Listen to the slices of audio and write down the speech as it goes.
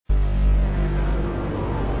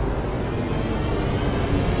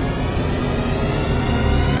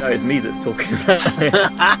it's me that's talking about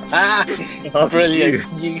it. Brilliant.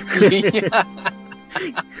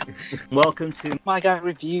 Welcome to My Guy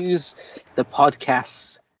Reviews, the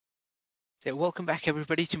podcast. Yeah, welcome back,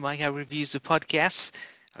 everybody, to My Guy Reviews, the podcast.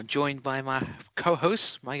 I'm joined by my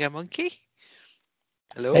co-host, My Guy Monkey.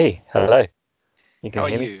 Hello. Hey, hello. You How can are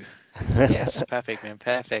hear me? you? Yes, perfect, man,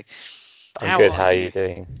 perfect. I'm good. How are you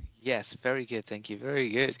doing? Yes, very good, thank you. Very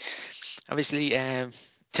good. Obviously,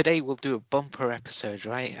 today we'll do a bumper episode,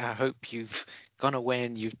 right? I hope you've gone away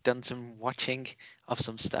and you've done some watching of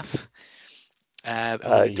some stuff. And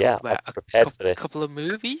we'll Yeah, talk about I'm prepared for this. couple of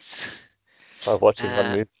movies. I'm watching one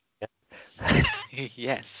movie.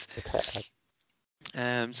 Yes. Prepared.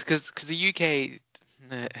 Because the UK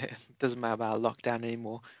doesn't matter about lockdown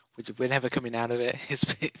anymore. We're never coming out of it.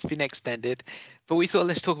 It's been extended, but we thought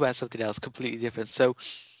let's talk about something else completely different. So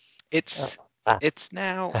it's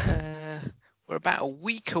now we're about a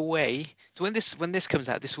week away. So when this comes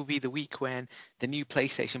out, this will be the week when the new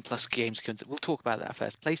PlayStation Plus games come. We'll talk about that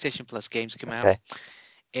first. PlayStation Plus games come out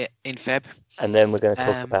in Feb. And then we're going to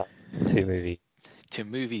talk about two movies. Two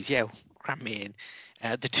movies, yeah. Cram me in.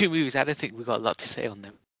 The two movies, I don't think we've got a lot to say on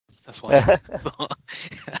them. That's why I thought.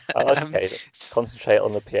 Okay, let's concentrate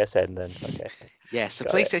on the PSN then. Okay. Yeah, so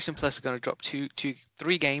PlayStation Plus are going to drop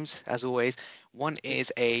three games, as always. One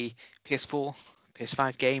is a PS4,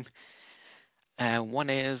 PS5 game.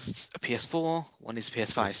 One is a PS4, one is a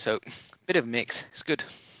PS5. So, a bit of a mix. It's good.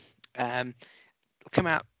 It'll come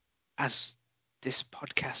out as this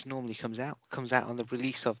podcast normally comes out on the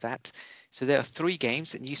release of that. So there are three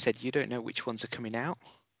games, and you said you don't know which ones are coming out.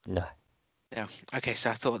 No. Okay, so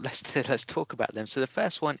I thought let's talk about them. So the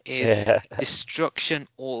first one is Destruction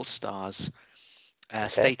All Stars.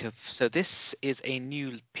 So this is a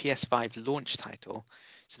new PS5 launch title.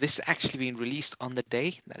 So this is actually being released on the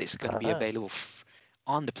day that it's going to be available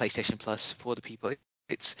on the PlayStation Plus for the people.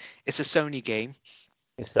 It's a Sony game.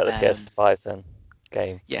 Is that the PS5 then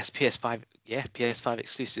game? Yes, PS5. Yeah, PS5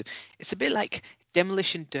 exclusive. It's a bit like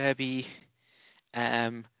Demolition Derby.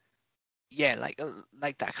 Yeah, like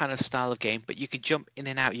that kind of style of game, but you can jump in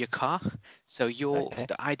and out of your car. So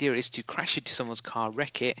the idea is to crash into someone's car,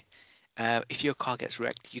 wreck it. If your car gets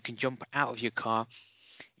wrecked, you can jump out of your car.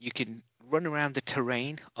 You can run around the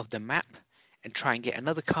terrain of the map and try and get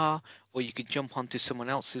another car, or you can jump onto someone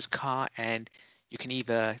else's car and you can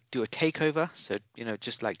either do a takeover. So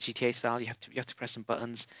just like GTA style, you have to press some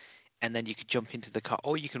buttons, and then you can jump into the car,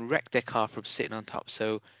 or you can wreck their car from sitting on top.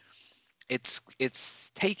 So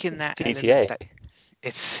it's taking that GTA. And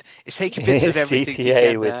it's taking bits of everything GTA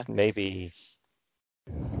together. with maybe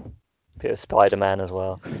a bit of Spider-Man as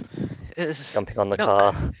well, jumping on the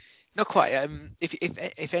car. Not quite.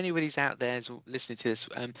 If anybody's out there is listening to this,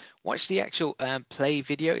 watch the actual play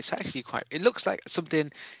video. It's actually it looks like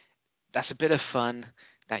something that's a bit of fun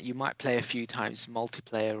that you might play a few times,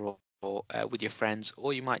 multiplayer or with your friends,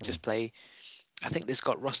 or you might just play. I think there's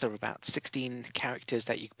got a roster of about 16 characters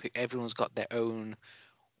that you can pick. Everyone's got their own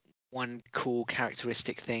one cool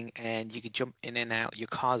characteristic thing, and you can jump in and out. Your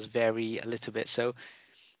cars vary a little bit, so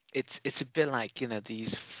it's a bit like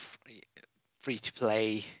these free to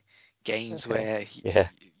play games where you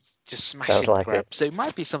just smash and grab. So it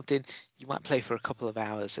might be something you might play for a couple of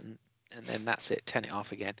hours and then that's it. Turn it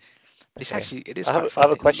off again. But it is quite fun. I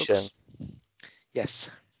have a question. Yes.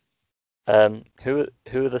 Who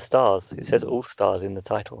are the stars? It says All Stars in the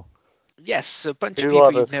title. Yes, a bunch of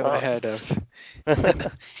people you've never heard of.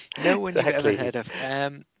 No one you've ever heard of.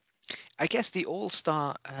 I guess the All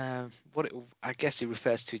Star. I guess it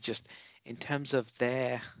refers to just in terms of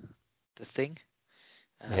the thing.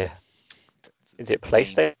 Is it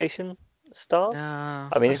PlayStation stars? No.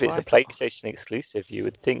 I mean, if it's a PlayStation exclusive, you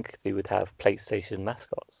would think they would have PlayStation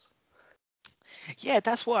mascots. Yeah,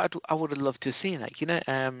 that's what I would have loved to have seen.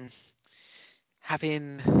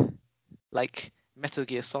 Having like Metal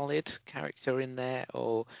Gear Solid character in there,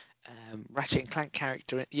 or Ratchet and Clank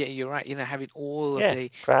character. Yeah, you're right. Having all of the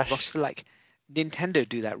roster, like Nintendo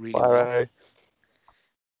do that really well.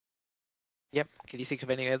 Yep. Can you think of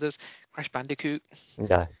any others? Crash Bandicoot.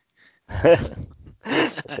 No.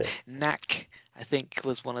 Knack, I think,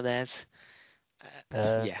 was one of theirs.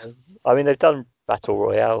 I mean, they've done Battle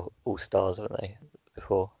Royale All Stars, haven't they,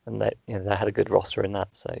 before? And they had a good roster in that.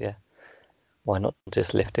 So yeah, why not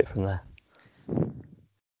just lift it from there?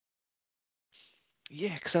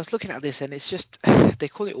 Yeah, because I was looking at this and it's just they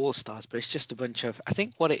call it All Stars, but it's just a bunch of. I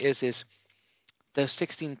think what it is those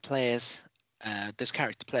 16 players, those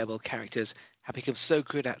playable characters have become so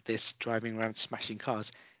good at this driving around smashing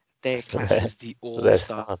cars. They're classed as the All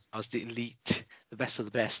Stars, as the elite, the best of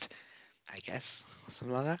the best, I guess,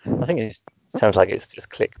 something like that. I think it sounds like it's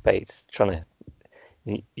just clickbait, trying to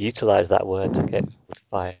utilize that word to get people to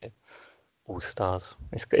buy it. All Stars.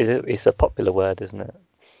 It's a popular word, isn't it?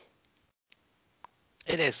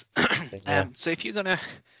 It is. Yeah. So if you're gonna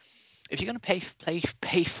pay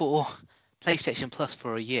for PlayStation Plus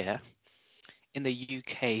for a year in the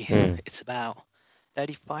UK, it's about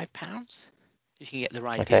 £35 if you can get the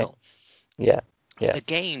right Okay. deal. Yeah. Yeah. The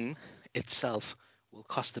game itself will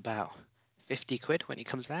cost about £50 when it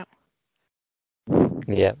comes out.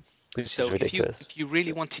 Yeah. Which is So ridiculous. if you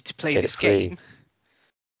really wanted to play Get it this free. game,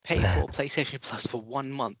 pay for PlayStation Plus for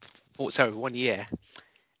 1 month, 1 year,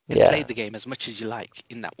 and Yeah. play the game as much as you like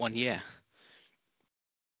in that 1 year.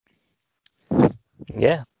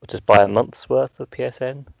 Yeah. Or just buy a month's worth of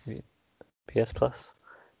PSN, PS Plus.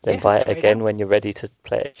 Then buy it try again out. when you're ready to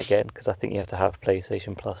play it again, because I think you have to have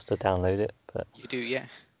PlayStation Plus to download it. But You do, yeah.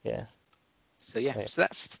 yeah. So yeah, Right. so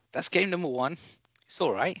that's game number 1. It's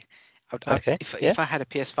all right. Okay. If I had a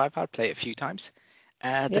PS5, I'd play it a few times.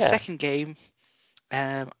 The Yeah. second game,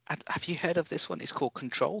 have you heard of this one? It's called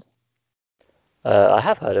Control. I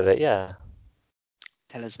have heard of it. Yeah.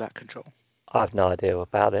 Tell us about Control. I have no idea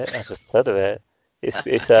about it. I just heard of it.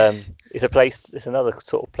 It's another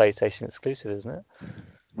sort of PlayStation exclusive, isn't it?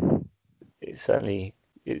 It certainly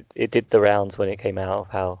it did the rounds when it came out of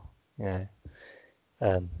how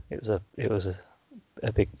it was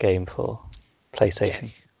a big game for PlayStation.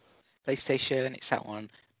 Yes. PlayStation. It's out on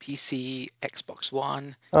PC, Xbox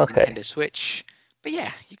One, Okay. Nintendo Switch. But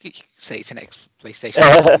yeah, you could say it's an PlayStation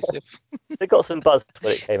exclusive. It got some buzz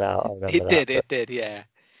when it came out. I remember that. It did, yeah.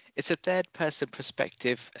 It's a third-person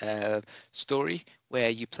perspective story where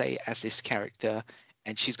you play as this character,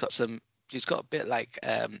 and she's got a bit like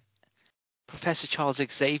Professor Charles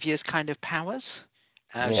Xavier's kind of powers.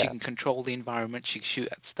 She can control the environment, she can shoot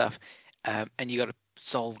at stuff, and you got to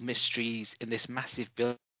solve mysteries in this massive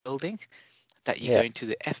building that you go into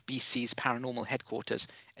the FBC's paranormal headquarters,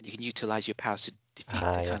 and you can utilize your powers to defeat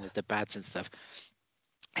kind of the bads and stuff.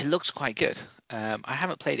 It looks quite good. I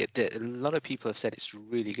haven't played it. A lot of people have said it's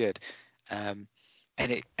really good, and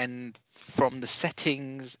from the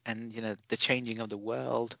settings and the changing of the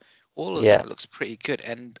world, all of that looks pretty good.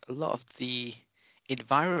 And a lot of the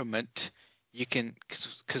environment, you can,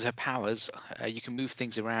 because her powers, you can move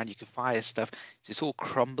things around, you can fire stuff. So it's all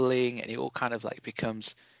crumbling, and it all kind of like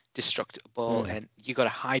becomes destructible, and you got to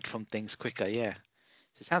hide from things quicker. Yeah,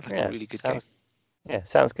 so it sounds like a really good game. Yeah,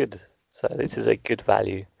 sounds good. So this is a good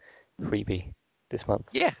value freebie this month.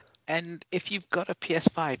 Yeah, and if you've got a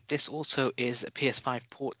PS5, this also is a PS5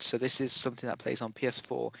 port. So this is something that plays on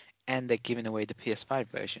PS4, and they're giving away the PS5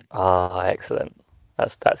 version. Ah, excellent.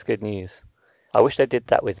 That's good news. I wish they did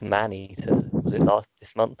that with Maneater. Was it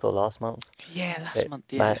this month or last month? Yeah, last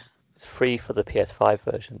month. Yeah. It's free for the PS5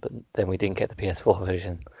 version, but then we didn't get the PS4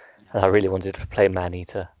 version, and I really wanted to play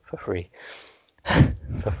Maneater for free.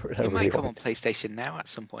 It might come on PlayStation Now at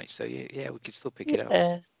some point, so yeah, we could still pick it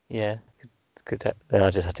up. Yeah, could. Then I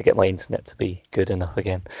just have to get my internet to be good enough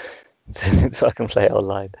again, so I can play it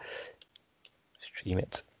online. Stream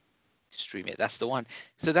it. That's the one.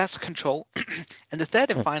 So that's Control. And the third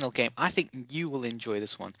and final game, I think you will enjoy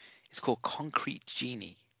this one. It's called Concrete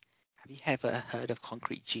Genie. Have you ever heard of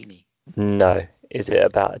Concrete Genie? No. Is it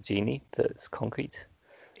about a genie that's concrete?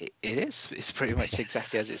 It is. It's pretty much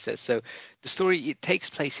exactly as it says. So the story, it takes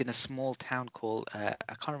place in a small town called, I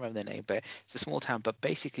can't remember the name, but it's a small town. But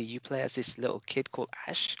basically you play as this little kid called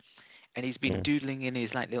Ash, and he's been doodling in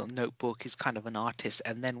his like little notebook. He's kind of an artist.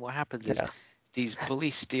 And then what happens is these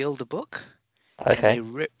bullies steal the book, and they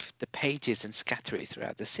rip the pages and scatter it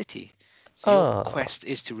throughout the city. So your quest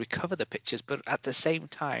is to recover the pictures, but at the same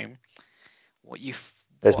time, he's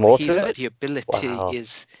got the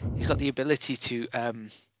ability to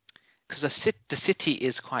because the city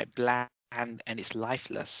is quite bland and it's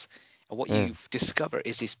lifeless. And what you discover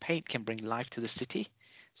is this paint can bring life to the city.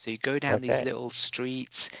 So you go down these little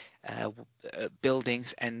streets,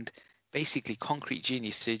 buildings, and basically Concrete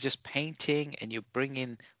Genie. So you're just painting and you're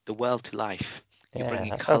bringing the world to life. You're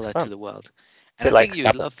bringing color to the world. And I think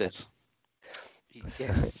you'd love this.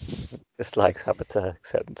 Yes. Just like Saboteur,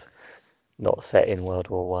 except not set in World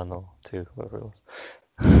War One or Two, whatever it was.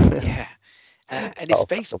 Yeah. And it's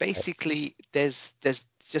basically it's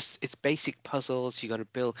basic puzzles. You got to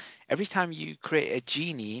build. Every time you create a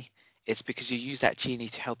genie, it's because you use that genie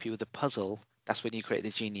to help you with the puzzle. That's when you create the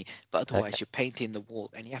genie. But otherwise, you're painting the wall,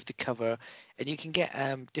 and you have to cover. And you can get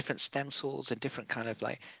different stencils and different kind of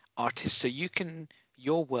like artists. So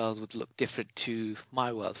your world would look different to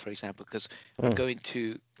my world, for example, because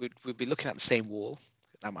we'd be looking at the same wall.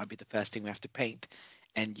 That might be the first thing we have to paint.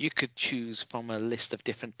 and you could choose from a list of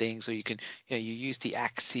different things, or you can, you use the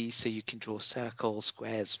axes, so you can draw circles,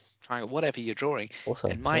 squares, triangle, whatever you're drawing.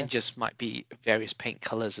 Awesome. And mine just might be various paint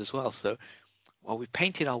colors as well. So while we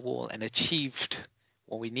painted our wall and achieved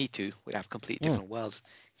what we need to, we have complete different worlds.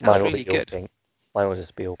 Sounds Mine will really be all good. pink. Mine will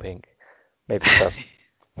just be all pink. Maybe some.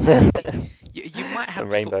 You might have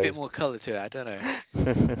And to put a bit rainbows. more color to it. I don't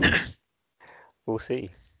know. We'll see.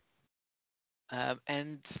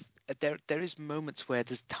 And there is moments where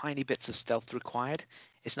there's tiny bits of stealth required.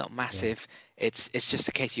 It's not massive. It's just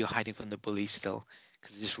a case you're hiding from the bullies still,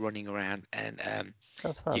 because they're just running around. And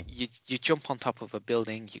That's fun. you jump on top of a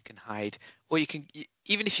building, you can hide, or you can,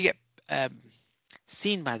 even if you get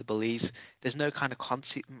seen by the bullies, there's no kind of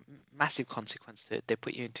massive consequence to it. They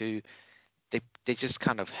put you into, they just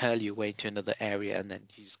kind of hurl you away into another area, and then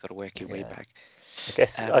you just got to work your way back.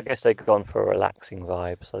 I guess they've gone for a relaxing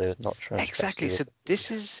vibe, so they're not trying to Exactly. So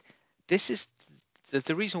this is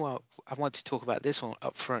the reason why I want to talk about this one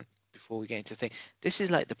up front before we get into the thing. This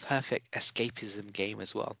is like the perfect escapism game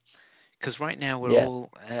as well, because right now we're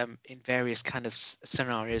all in various kind of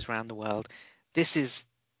scenarios around the world.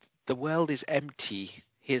 The world is empty.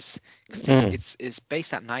 It's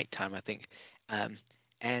based at nighttime, I think,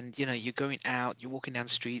 and you're going out, you're walking down the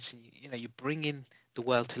streets, and you bring in the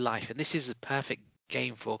world to life. And this is a perfect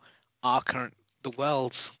game for the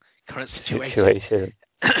world's current situation.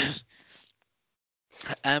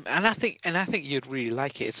 And I think you'd really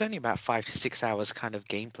like it. It's only about 5 to 6 hours kind of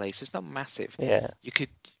gameplay, so it's not massive. Yeah.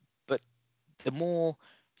 But the more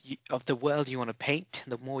of the world you want to paint,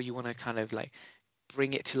 the more you want to kind of like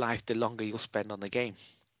bring it to life, the longer you'll spend on the game.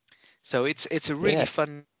 So it's a really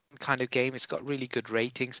fun kind of game. It's got really good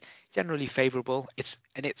ratings, generally favorable. It's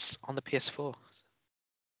on the PS4.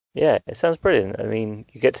 Yeah, it sounds brilliant. I mean,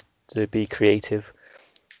 you get to be creative,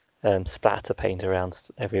 splatter paint around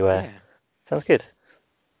everywhere. Yeah. Sounds good.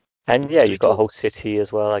 And you've got a whole city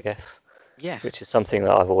as well, I guess. Yeah. Which is something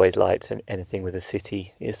that I've always liked. Anything with a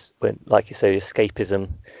city is, when, like you say, escapism.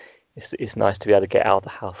 It's nice to be able to get out of the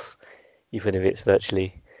house, even if it's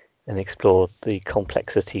virtually, and explore the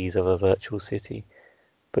complexities of a virtual city.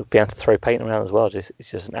 But be able to throw paint around as well. It's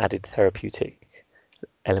just an added therapeutic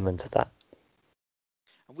element of that.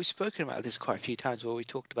 And we've spoken about this quite a few times, where we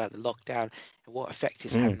talked about the lockdown and what effect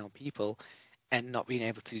it's having on people, and not being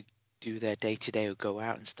able to do their day-to-day or go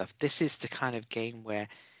out and stuff. This is the kind of game where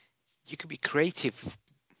you can be creative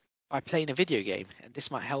by playing a video game, and this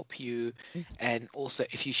might help you. And also,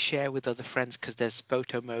 if you share with other friends, because there's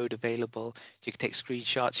photo mode available, you can take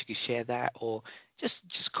screenshots, you can share that, or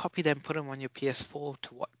just copy them, put them on your PS4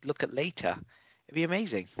 to look at later. It'd be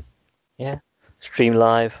amazing. Yeah, stream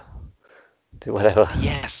live, do whatever.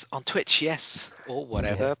 Yes, on Twitch, yes, or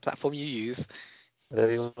whatever platform you use.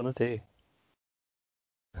 Whatever you want to do.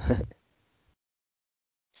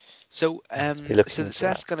 So so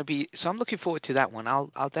that's going to be. So I'm looking forward to that one.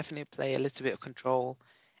 I'll definitely play a little bit of Control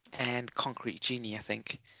and Concrete Genie, I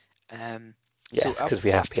think. Yes, because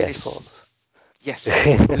we have PS4s. Yes,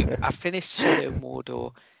 I finished Shadow of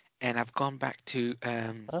Mordor, and I've gone back to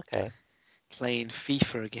playing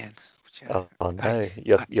FIFA again. Which No,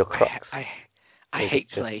 you're Crocs. I hate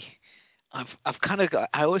play. I've kind of got.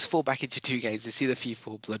 I always fall back into two games. It's either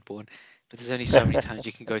FIFA or Bloodborne, but there's only so many times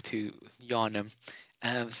you can go to Yarnum.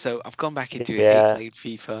 So I've gone back into playing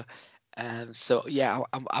FIFA. So yeah,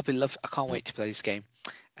 I can't wait to play this game.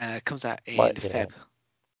 It comes out in Feb.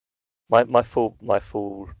 My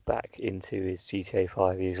fall back into is GTA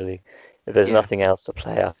 5 usually. If there's nothing else to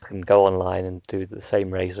play, I can go online and do the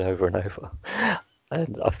same race over and over.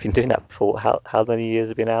 And I've been doing that for how many years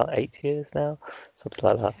have been out? 8 years now, something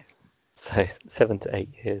like that. So 7 to 8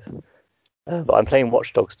 years. But I'm playing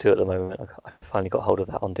Watch Dogs 2 at the moment. I finally got hold of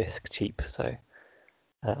that on disc cheap, so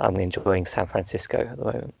I'm enjoying San Francisco at the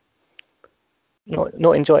moment.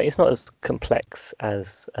 Not enjoying. It's not as complex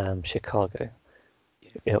as Chicago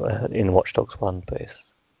in Watch Dogs 1, but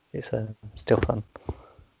it's still fun.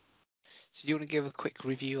 So do you want to give a quick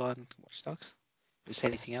review on Watch Dogs? Or say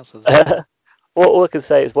anything else? Other than that? All I can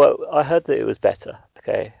say is, well, I heard that it was better.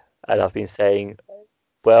 Okay, and I've been saying,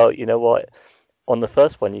 well, you know what? On the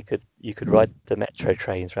first one, you could ride the metro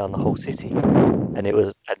trains around the whole city, and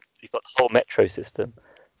you've got the whole metro system.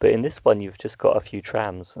 But in this one, you've just got a few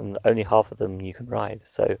trams, and only half of them you can ride.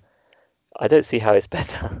 So I don't see how it's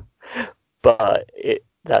better. But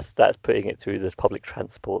that's putting it through the public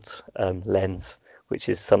transport lens, which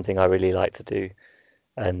is something I really like to do,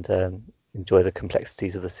 and enjoy the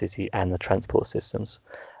complexities of the city and the transport systems.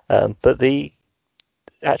 But the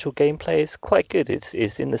actual gameplay is quite good.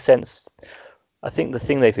 It's in the sense, I think the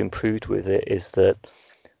thing they've improved with it is that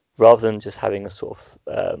rather than just having a sort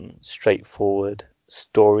of straightforward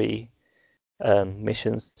story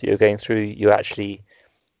missions that you're going through.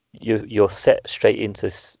 You're set straight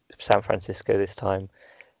into San Francisco this time,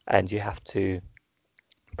 and you have to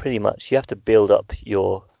build up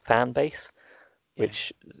your fan base,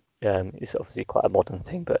 which is obviously quite a modern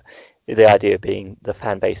thing, but the idea being the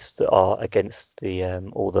fan base that are against the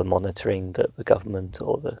all the monitoring that the government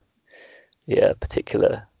or the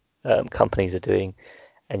particular companies are doing,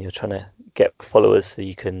 and you're trying to get followers so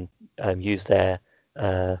you can use their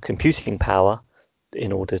computing power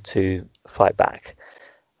in order to fight back.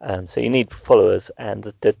 So you need followers,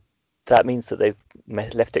 and that means that they've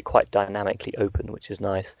left it quite dynamically open, which is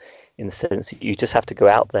nice in the sense that you just have to go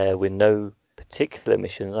out there with no particular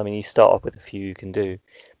missions. I mean, you start off with a few you can do,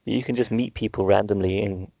 but you can just meet people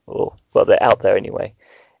randomly they're out there anyway.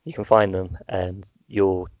 You can find them, and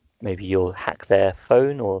you'll hack their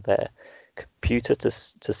phone or their computer to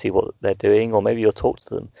see what they're doing, or maybe you'll talk to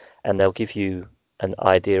them and they'll give you an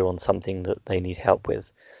idea on something that they need help with,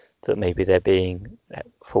 that maybe they're being,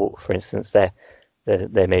 for instance, they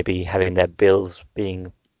may be having their bills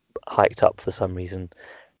being hiked up for some reason,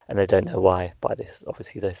 and they don't know why by this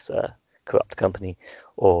corrupt company.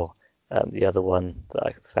 Or the other one that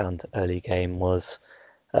I found early game was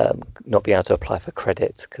not being able to apply for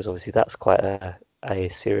credit, because obviously that's quite a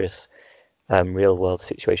serious real world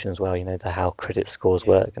situation as well. How credit scores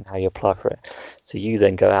work and how you apply for it. So you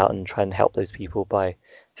then go out and try and help those people by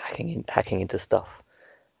hacking into stuff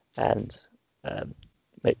and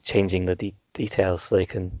changing the details so they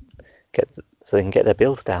can get their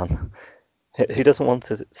bills down. Who doesn't want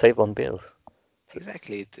to save on bills?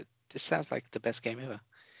 Exactly. This sounds like the best game ever.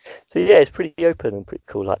 So yeah, it's pretty open and pretty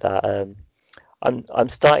cool like that. I'm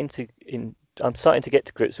starting to get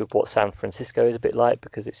to grips with what San Francisco is a bit like,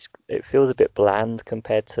 because it feels a bit bland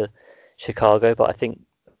compared to Chicago, but I think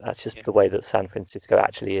that's just the way that San Francisco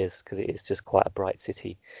actually is, because it is just quite a bright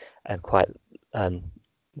city and quite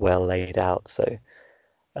well laid out. So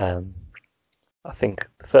I think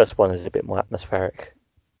the first one is a bit more atmospheric,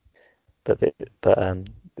 but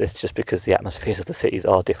it's just because the atmospheres of the cities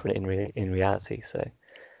are different in reality. So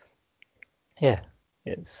yeah,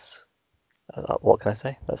 it's what can I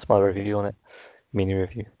say? That's my review on it. Mini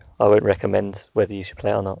review. I won't recommend whether you should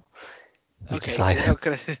play or not. Okay.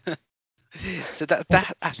 So that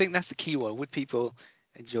I think that's the key one. Would people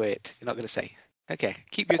enjoy it? You're not going to say. Okay.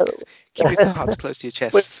 Keep your cards close to your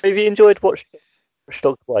chest. Well, if you enjoyed Watch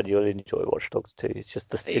Dogs 1, you'll enjoy Watch Dogs 2. It's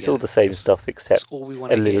just it's all the same stuff except all we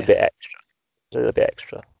want a little bit extra. A little bit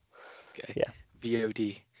extra. Okay. Yeah.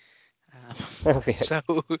 VOD.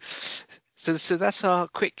 So that's our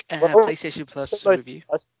quick PlayStation Plus review.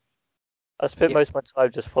 I spent most of my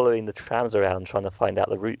time just following the trams around, trying to find out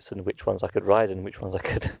the routes and which ones I could ride and which ones I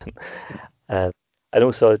couldn't. And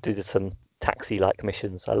also I did some taxi-like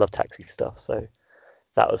missions. I love taxi stuff, so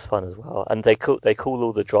that was fun as well. And they call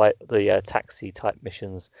all the taxi type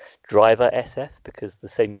missions Driver SF, because the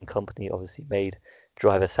same company obviously made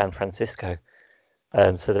Driver San Francisco.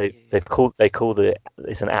 So it's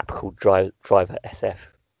an app called Driver SF,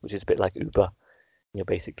 which is a bit like Uber.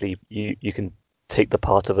 Basically you can take the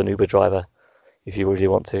part of an Uber driver if you really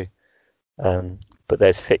want to. But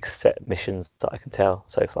there's fixed set missions that I can tell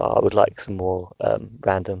so far. I would like some more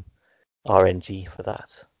random RNG for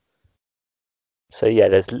that. So yeah,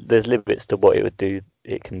 there's limits to what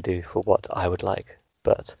it can do for what I would like,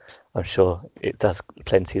 but I'm sure it does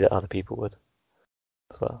plenty that other people would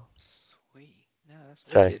as well. Sweet. No, that's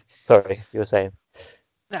so wicked. Sorry, you were saying.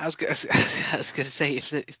 No, I was going to say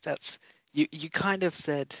if that's you kind of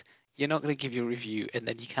said you're not going to give your review, and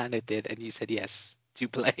then you kind of did, and you said yes to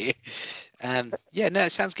play. Yeah, no,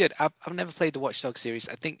 it sounds good. I've never played the Watch Dogs series.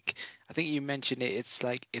 I think you mentioned it. It's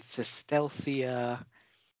a stealthier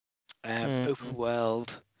open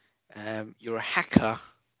world. You're a hacker,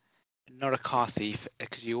 not a car thief,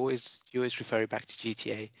 because you always refer back to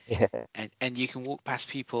GTA. Yeah. And you can walk past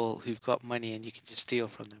people who've got money and you can just steal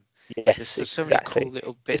from them. Yes, There's so exactly. many cool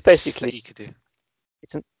little bits basically, that you could do.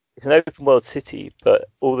 It's an open world city, but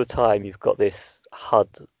all the time you've got this HUD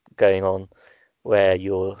going on where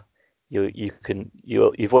you've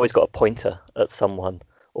always got a pointer at someone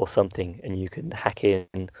or something, and you can hack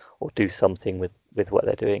in or do something with what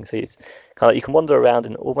they're doing. So it's kind of, you can wander around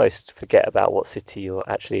and almost forget about what city you're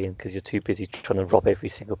actually in because you're too busy trying to rob every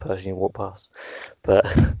single person you walk past. But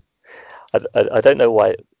I don't know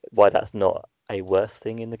why that's not a worse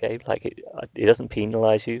thing in the game. Like it doesn't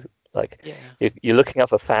penalize you. Like you're looking up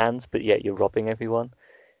for fans, but yet you're robbing everyone.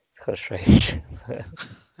 It's kind of strange.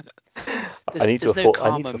 I need to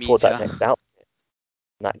afford that next outfit,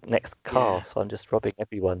 that next car, so I'm just robbing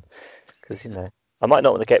everyone because I might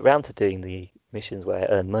not want to get round to doing the missions where I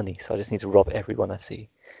earn money, so I just need to rob everyone I see.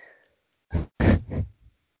 No,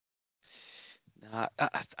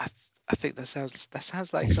 I think that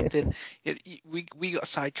sounds like something. We got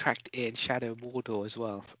sidetracked in Shadow of Mordor as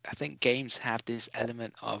well. I think games have this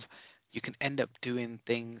element of you can end up doing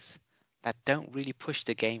things that don't really push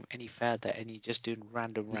the game any further, and you're just doing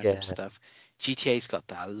random Yeah. stuff. GTA's got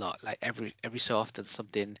that a lot. Like every so often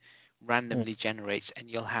something randomly generates,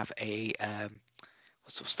 and you'll have a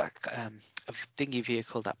what's that a thingy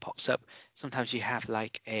vehicle that pops up. Sometimes you have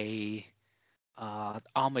like a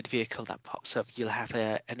armored vehicle that pops up. You'll have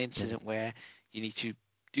an incident where you need to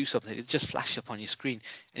do something. It just flash up on your screen,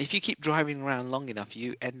 and if you keep driving around long enough,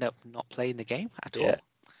 you end up not playing the game at all.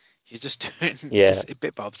 You're just doing just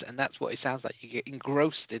bit bobs, and that's what it sounds like. You get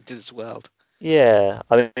engrossed into this world. Yeah,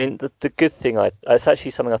 I mean, the good thing, it's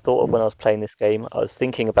actually something I thought of when I was playing this game. I was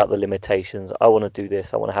thinking about the limitations. I want to do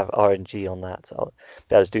this. I want to have RNG on that. So I'll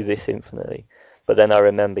be able to do this infinitely. But then I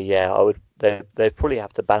remember, they'd probably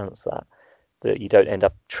have to balance that you don't end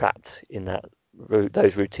up trapped in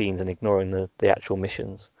those routines and ignoring the actual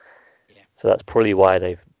missions. Yeah. So that's probably why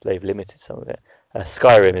they've limited some of it.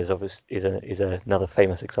 Skyrim is another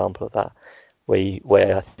famous example of that,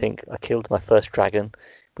 where I think I killed my first dragon,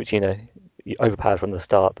 which you overpowered from the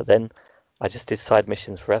start, but then I just did side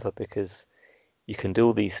missions forever because you can do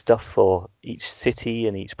all these stuff for each city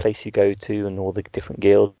and each place you go to and all the different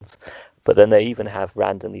guilds, but then they even have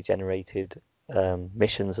randomly generated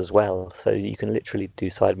missions as well, so you can literally do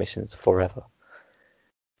side missions forever.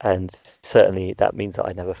 And certainly that means that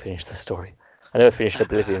I never finished the story. I never finished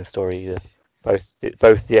Oblivion story either.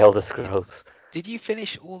 Both the Elder Scrolls. Did you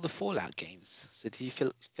finish all the Fallout games? So did you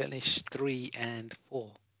finish 3 and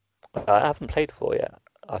 4? I haven't played 4 yet.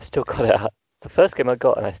 I've still got it. The first game I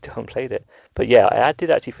got, and I still haven't played it. But yeah, I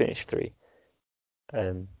did actually finish 3.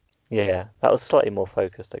 Yeah, that was slightly more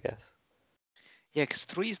focused, I guess. Yeah, because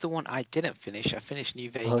 3 is the one I didn't finish. I finished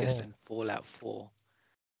New Vegas and Fallout 4.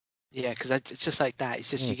 Yeah, because it's just like that.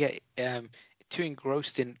 It's just you get too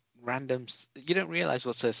engrossed in randoms. You don't realize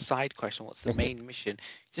what's a side quest and what's the main mission.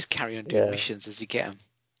 Just carry on doing missions as you get them.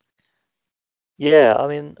 Yeah, I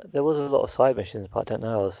mean, there was a lot of side missions, but I don't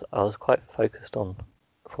know. I was quite focused on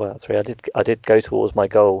Fallout 3. I did go towards my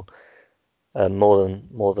goal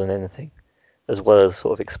more than anything, as well as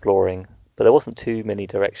sort of exploring. But there wasn't too many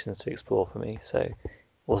directions to explore for me, so it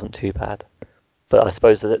wasn't too bad. But I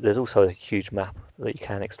suppose that there's also a huge map that you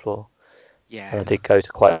can explore. Yeah. And I did go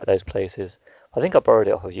to quite those places. I think I borrowed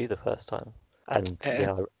it off of you the first time, and I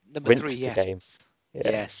number 3, the game. Yeah.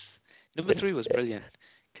 Yes, number 3 was brilliant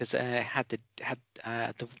because had the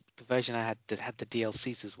version I had that had the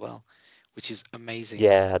DLCs as well, which is amazing.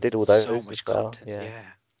 Yeah, I did all those. So much content. Yeah.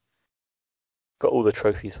 Got all the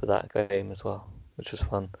trophies for that game as well, which was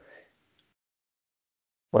fun.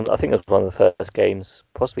 I think it was one of the first games,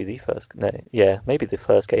 possibly the first. No, yeah, maybe the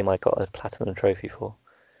first game I got a platinum trophy for.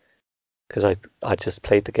 Because I just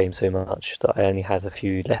played the game so much that I only had a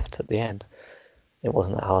few left at the end. It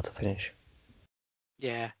wasn't that hard to finish.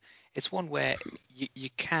 Yeah, it's one where you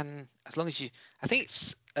can, as long as I think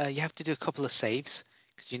it's you have to do a couple of saves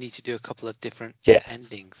because you need to do a couple of different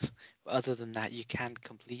endings. But other than that, you can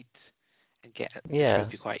complete and get a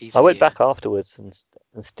trophy quite easily. I went back afterwards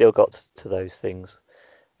and still got to those things.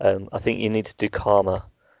 I think you need to do karma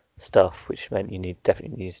stuff, which meant you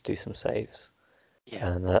definitely need to do some saves. Yeah.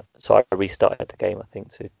 And so I restarted the game, I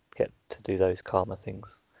think, to get to do those karma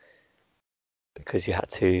things. Because you had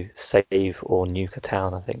to save or nuke a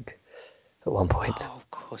town, I think, at one point. Oh, of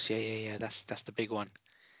course, yeah. That's the big one.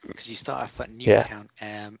 Because you start off at nuke town,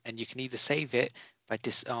 and you can either save it by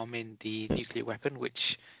disarming the nuclear weapon,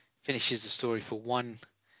 which finishes the story for one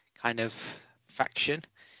kind of faction.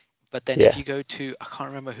 But then if you go to, I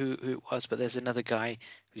can't remember who it was, but there's another guy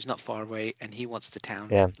who's not far away, and he wants the town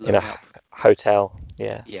blown up. Hotel,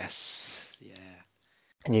 yeah. Yes, yeah.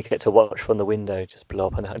 And you get to watch from the window just blow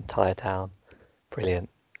up an entire town. Brilliant.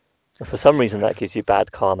 And for some reason that gives you bad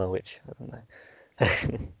karma, which, I don't know.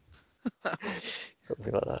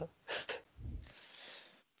 Something like that.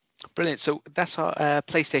 Brilliant. So that's our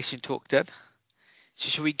PlayStation talk done. So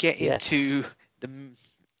should we get into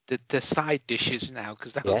the side dishes now,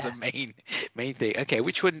 because that was the main thing. Okay,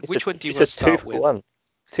 which one do you want to start with?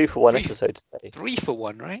 2 for 1 episode today. 3 for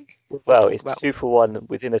 1, right? Well, it's 2 for 1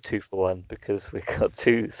 within a 2 for 1 because we've got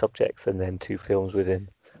 2 subjects and then 2 films within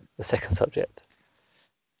the second subject.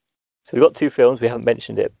 So we've got 2 films. We haven't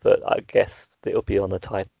mentioned it, but I guess it'll be on the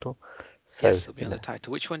title. So, yes, it'll be on the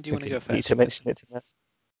title. Which one do you want to go first? Need to mention it to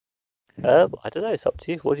that. I don't know. It's up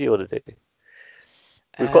to you. What do you want to do?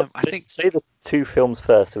 We've got. Say the 2 films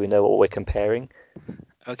first, so we know what we're comparing.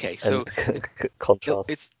 Okay, so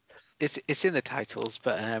contrast. it's in the titles,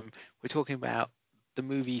 but we're talking about the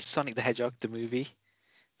movie Sonic the Hedgehog. The movie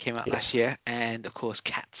came out last year, and of course,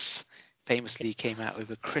 Cats famously came out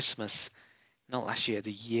over Christmas, not last year,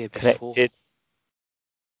 the year before. Connected.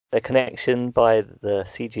 A connection by the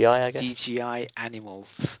CGI, I guess. CGI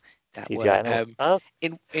animals that CGI were animals.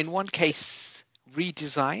 in one case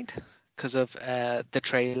redesigned because of the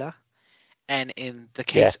trailer, and in the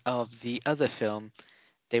case of the other film,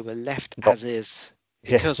 they were left as is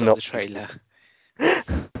because of the trailer.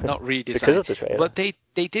 Not redesigned. Because of the trailer. But they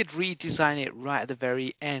did redesign it right at the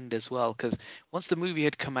very end as well, because once the movie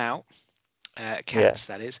had come out, Cats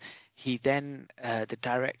that is, he then the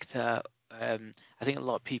director. I think a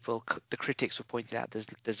lot of people, the critics, were pointing out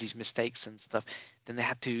there's these mistakes and stuff. Then they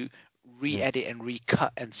had to re-edit and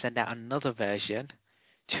recut and send out another version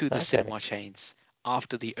to the cinema chains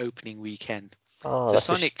after the opening weekend. Oh, so that's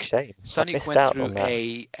Sonic, a shame. Sonic went through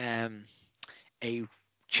a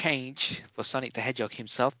change for Sonic the Hedgehog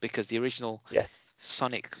himself, because the original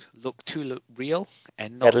Sonic looked too real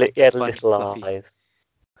and not he had funny, little fluffy. eyes.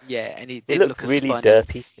 Yeah, and he It did looked look really funny.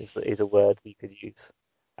 derpy is a word you could use.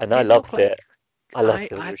 And I loved it. I loved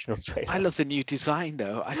the original trailer. I love the new design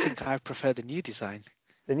though. I think I prefer the new design.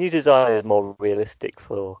 The new design is more realistic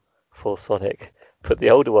for Sonic, but the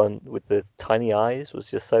older one with the tiny eyes was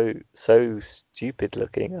just so stupid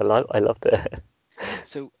looking. I loved it.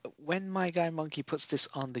 So when My Guy Monkey puts this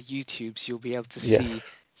on the YouTubes, you'll be able to see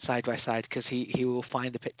side by side, because he will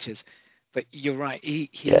find the pictures. But you're right, he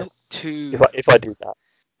looked too. If I do that.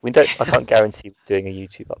 I can't guarantee doing a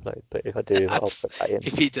YouTube upload, but if I do, I'll put that in.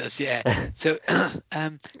 If he does, yeah. So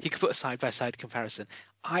you could put a side-by-side comparison.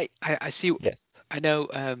 I see. Yes. I know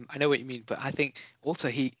what you mean, but I think also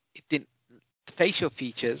the facial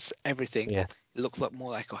features, everything. Yeah. It looks more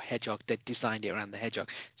like a hedgehog. They designed it around the hedgehog,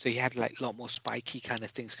 so he had like a lot more spiky kind of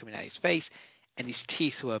things coming out of his face, and his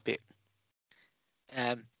teeth were a bit.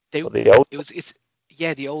 The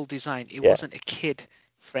old design. It wasn't a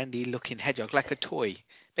kid-friendly looking hedgehog, like a toy.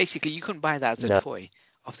 Basically, you couldn't buy that as a toy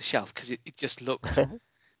off the shelf, because it just looked.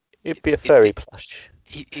 It'd be a furry plush.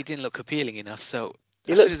 It didn't look appealing enough. So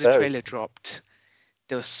as soon as the trailer dropped,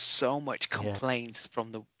 there was so much complaints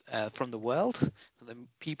from the world, from the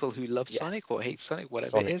people who love Sonic or hate Sonic,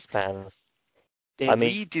 whatever Sonic it is. Fans. They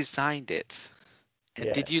redesigned it.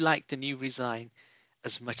 And did you like the new design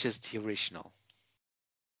as much as the original?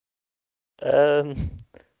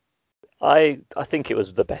 I think it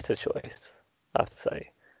was the better choice, I have to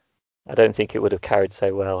say. I don't think it would have carried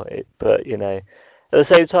so well, but at the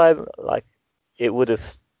same time, like, it would have.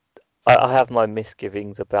 I have my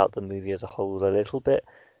misgivings about the movie as a whole a little bit,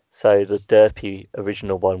 so the derpy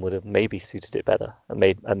original one would have maybe suited it better and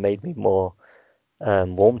made me more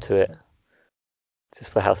warm to it, just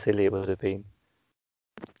for how silly it would have been.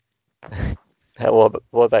 What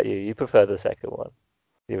about you? You prefer the second one,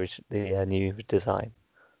 the new design?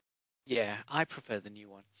 Yeah, I prefer the new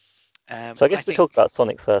one. So I guess we talk about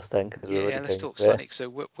Sonic first then. Let's talk Sonic. So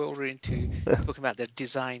we're into talking about the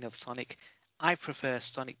design of Sonic. I prefer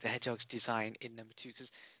Sonic the Hedgehog's design in number 2,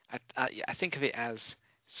 because I think of it as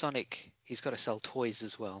Sonic. He's got to sell toys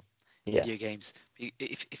as well, video games.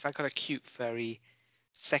 If I got a cute furry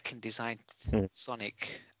second designed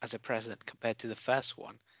Sonic as a present compared to the first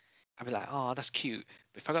one, I'd be like, oh, that's cute.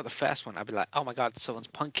 But if I got the first one, I'd be like, oh my god, someone's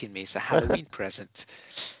punking me. It's a Halloween present.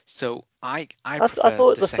 So I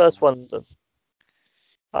thought the first one.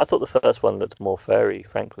 I thought the first one looked more furry,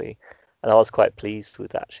 frankly, and I was quite pleased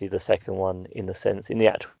with actually the second one, in the sense, in the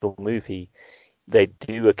actual movie, they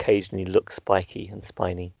do occasionally look spiky and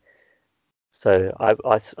spiny. So I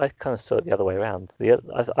kind of saw it the other way around.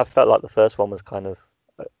 I felt like the first one was kind of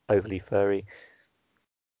overly furry.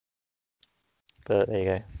 But there you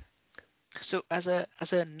go. So as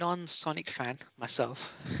a non-Sonic fan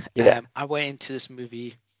myself, I went into this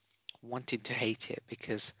movie wanting to hate it,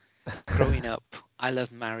 because growing up I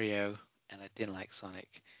loved Mario and I didn't like Sonic.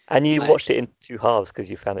 And you watched it in 2 halves because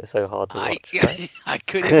you found it so hard to watch. Right? I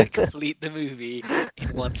couldn't even complete the movie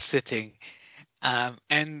in one sitting.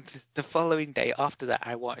 And the following day after that,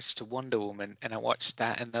 I watched Wonder Woman, and I watched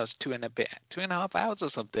that, and that was 2.5 hours or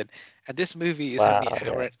something. And this movie is only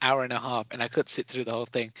an hour and a half, and I could sit through the whole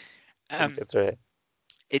thing. Get through it.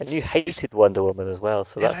 And you hated Wonder Woman as well,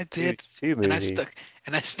 so that's two movies.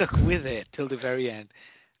 And I stuck with it till the very end.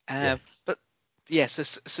 But yeah, so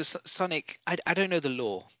Sonic, I don't know the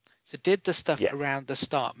lore. So did the stuff around the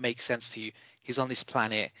start make sense to you? He's on this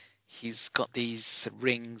planet, he's got these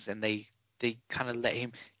rings, and they kind of let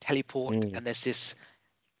him teleport, and there's this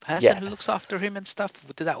person who looks after him and stuff.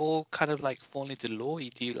 Did that all kind of like fall into the lore?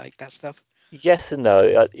 Do you like that stuff? Yes and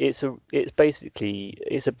no. It's basically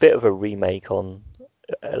a bit of a remake on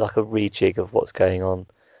like a rejig of what's going on,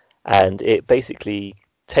 and it basically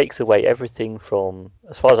takes away everything from,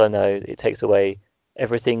 as far as I know, it takes away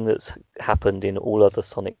everything that's happened in all other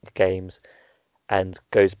Sonic games and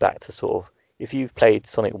goes back to sort of, if you've played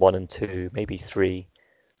Sonic 1 and 2, maybe 3,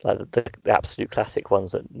 like the absolute classic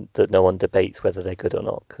ones that no one debates whether they're good or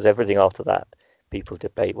not, because everything after that people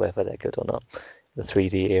debate whether they're good or not, the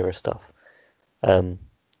 3D era stuff. But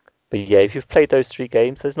yeah, if you've played those 3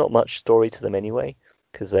 games, there's not much story to them anyway,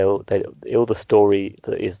 because all the story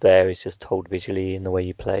that is there is just told visually in the way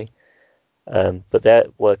you play. But there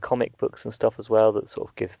were comic books and stuff as well that sort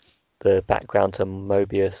of give the background to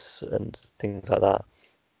Mobius and things like that.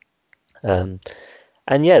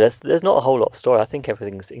 And yeah, there's not a whole lot of story. I think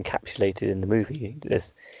everything's encapsulated in the movie.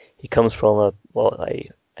 He comes from a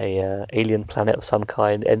alien planet of some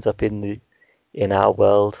kind, ends up in our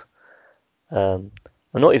world. I'm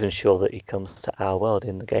not even sure that he comes to our world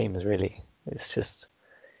in the games, really. It's just,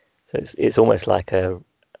 so it's almost like an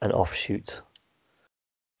offshoot.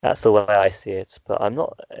 That's the way I see it. But I'm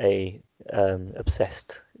not a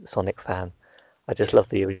obsessed Sonic fan. I just love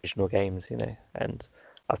the original games, and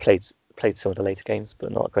I've played some of the later games,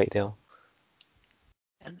 but not a great deal.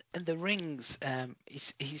 And the rings, he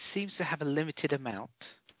seems to have a limited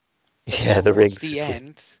amount. Yeah, the rings. Towards the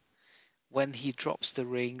end, when he drops the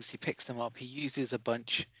rings, he picks them up, he uses a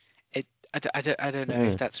bunch. I don't know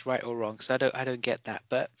if that's right or wrong, so I don't get that.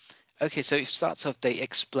 But okay, so it starts off, they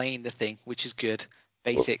explain the thing, which is good.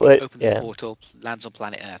 Basic, opens a portal, lands on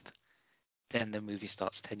planet Earth. Then the movie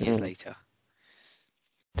starts 10 years later.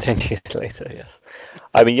 10 years later, yes.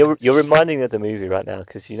 I mean, you're reminding me of the movie right now,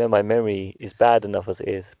 because my memory is bad enough as it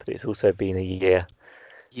is, but it's also been a year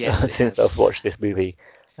since I've watched this movie.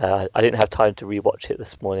 I didn't have time to rewatch it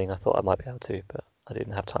this morning. I thought I might be able to, but I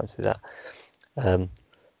didn't have time to do that.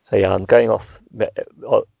 So yeah, I'm going off.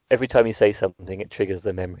 Every time you say something, it triggers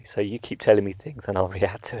the memory. So you keep telling me things, and I'll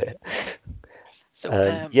react to it.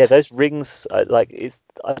 So yeah, those rings, I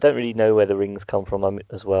don't really know where the rings come from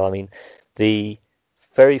as well. I mean, the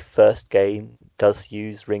very first game does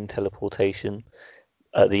use ring teleportation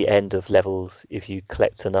at the end of levels. If you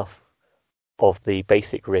collect enough of the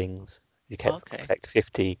basic rings, you collect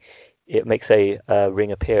 50, it makes a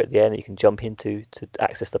ring appear at the end that you can jump into to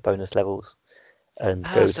access the bonus levels. And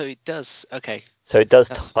so it does. Okay. So it does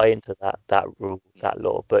tie into that rule, that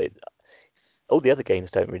law, but all the other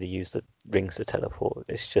games don't really use the rings to teleport.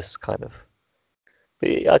 It's just kind of,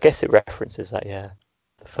 I guess it references that,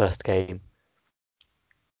 the first game.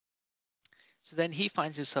 So then he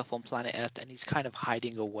finds himself on planet Earth, and he's kind of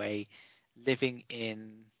hiding away, living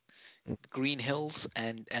in Green Hills,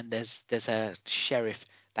 and there's a sheriff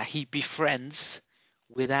that he befriends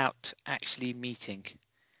without actually meeting.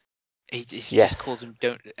 He just calls him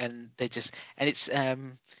and it's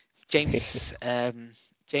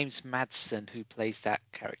James Madsden who plays that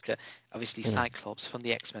character, obviously Cyclops from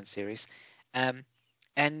the X-Men series, and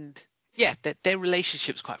yeah, their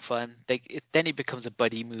relationship's quite fun. Then it becomes a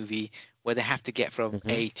buddy movie where they have to get from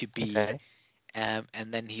A to B, and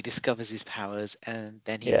then he discovers his powers, and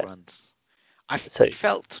then he runs. I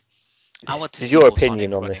want to see your more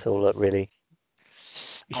opinion Sonic on running. this all really.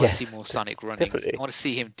 I want to see more Sonic running. Definitely. I want to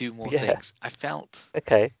see him do more things. I felt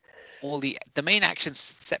all the main action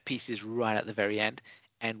set pieces right at the very end,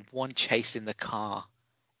 and one chase in the car,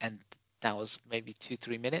 and that was maybe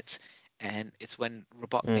 2-3 minutes. And it's when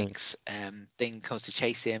Robotnik's thing comes to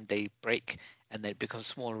chase him, they break, and then it becomes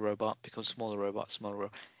smaller robot.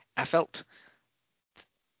 I felt,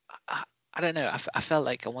 I don't know, I felt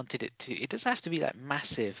like I wanted it to. It doesn't have to be like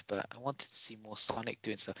massive, but I wanted to see more Sonic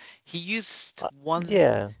doing stuff. He used one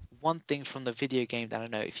thing from the video game that I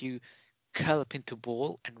don't know. If you curl up into a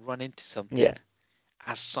ball and run into something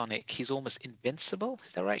as Sonic, he's almost invincible.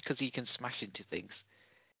 Is that right? Because he can smash into things.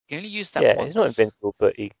 He only used that once. Yeah, he's not invincible,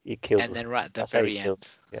 but he kills. And then right at the very end.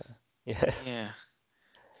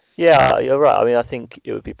 Yeah, you're right. I mean, I think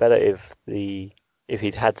it would be better if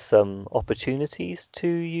he'd had some opportunities to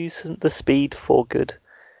use the speed for good,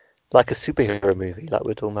 like a superhero movie, like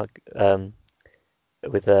we're talking about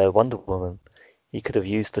with Wonder Woman. He could have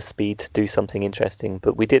used the speed to do something interesting,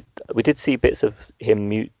 but we did see bits of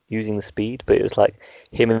him using the speed, but it was like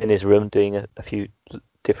him in his room doing a few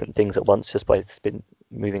different things at once just by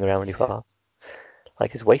moving around really fast.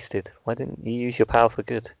 Like, it's wasted. Why didn't you use your power for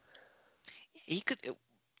good? He could,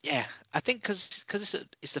 I think because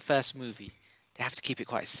it's the first movie, they have to keep it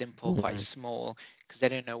quite simple, quite small, because they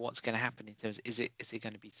don't know what's going to happen in terms of, is it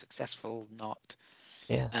going to be successful, not?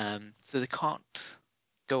 So they can't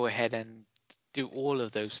go ahead and do all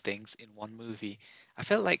of those things in one movie. I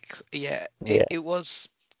felt like it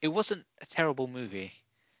wasn't a terrible movie.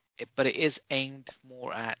 but it is aimed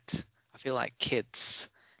more at, I feel like, kids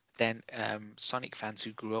than Sonic fans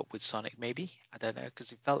who grew up with Sonic. Maybe, I don't know,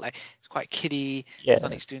 because it felt like it's quite kiddie. Yeah,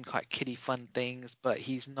 Sonic's doing quite kiddie fun things, but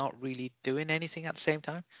he's not really doing anything at the same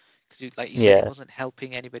time. Because, like you said, he yeah, wasn't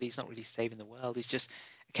helping anybody. He's not really saving the world. He's just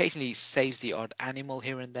occasionally saves the odd animal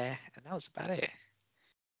here and there, and that was about it.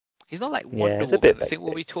 He's not like yeah. Wonder It's a Woman. bit I think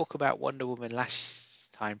when we basic. talk about Wonder Woman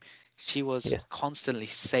last time, she was Yes. constantly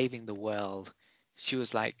saving the world. She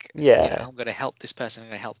was like, Yeah. I'm going to help this person, I'm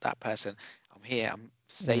going to help that person. I'm here, I'm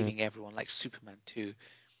Mm. saving everyone, like Superman too.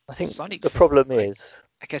 I think Sonic, the problem like, is,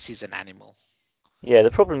 I guess he's an animal. yeah,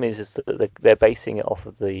 the problem is that they're basing it off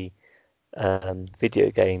of the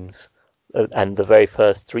video games and the very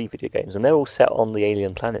first three video games, and they're all set on the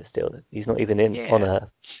alien planet still. He's not even in on Yeah, Earth,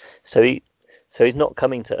 so he's not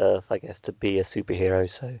coming to Earth, I guess, to be a superhero.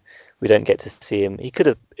 So we don't get to see him. He could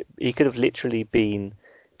have literally been,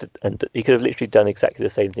 and he could have literally done exactly the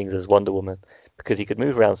same things as Wonder Woman because he could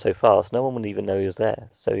move around so fast, no one would even know he was there.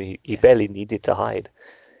 So he yeah, barely needed to hide.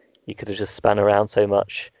 He could have just span around so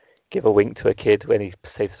much, give a wink to a kid when he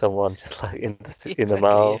saved someone, just like in the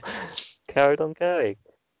exactly. Yeah, mall, carried on going,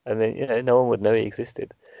 and then no one would know he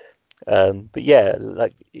existed. But yeah,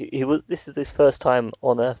 like he was. This is his first time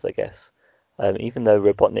on Earth, I guess. Even though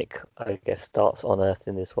Robotnik, I guess, starts on Earth in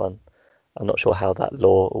this one, I'm not sure how that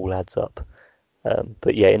lore all adds up.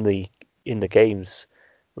 But yeah, in the games,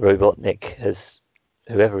 Robotnik has,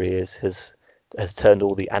 whoever he is, has turned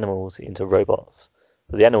all the animals into robots.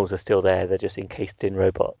 But the animals are still there; they're just encased in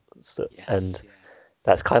robots, and yes, yeah.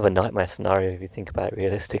 that's kind of a nightmare scenario if you think about it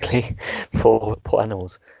realistically for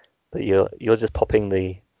animals. But you're just popping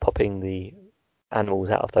the animals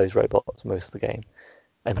out of those robots most of the game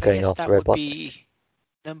and But I going guess after that would Robotnik. be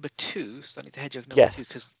number two, Sonic the Hedgehog number two, Yes,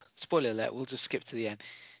 because spoiler alert, we'll just skip to the end.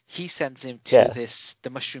 He sends him to yeah, the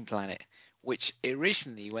mushroom planet, which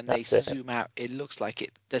originally, when they that's it. zoom out, it looks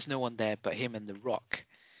like there's no one there but him and the rock.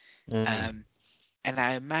 Mm, Um, and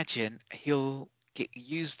I imagine he'll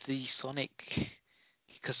use the Sonic,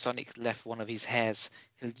 because Sonic left one of his hairs.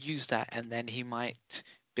 He'll use that, and then he might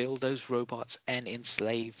build those robots and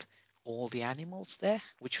enslave all the animals there,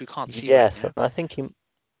 which we can't see right yes, now.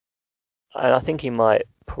 I think he might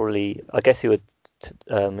probably. I guess he would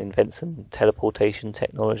invent some teleportation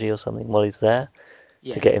technology or something while he's there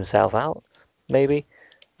to Yeah. get himself out, maybe.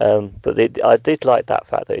 I did like that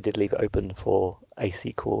fact that it did leave it open for a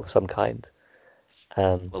sequel of some kind.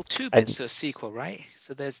 Um, Well, two and bits of a sequel, right?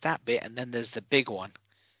 So there's that bit, and then there's the big one.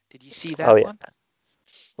 Did you see oh that yeah, one?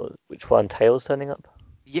 which one? Tails turning up?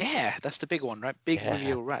 Yeah, that's the big one, right? Big Yeah,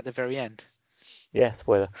 reveal right at the very end. yeah.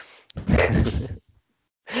 Spoiler.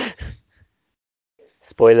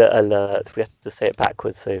 Spoiler alert. We have to say it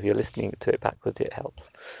backwards, so if you're listening to it backwards, it helps.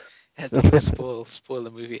 I don't want to spoil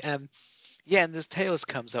the movie. Yeah, and there's Tails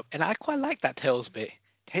comes up, and I quite like that Tails bit.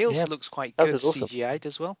 Yeah, Tails looks quite Tails good is awesome. CGI'd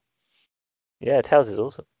as well. Yeah, Tails is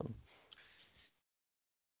awesome.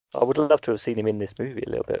 I would love to have seen him in this movie a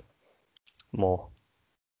little bit more.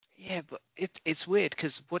 Yeah, but it's weird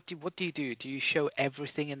because what do you do? Do you show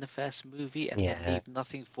everything in the first movie and then Yeah, leave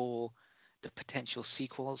nothing for the potential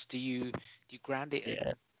sequels? Do you ground it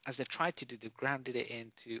yeah, as they've tried to do? They've grounded it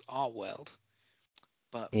into our world,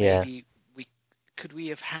 but yeah, maybe we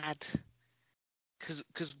have had,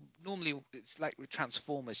 because normally it's like with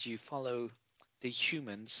Transformers, you follow the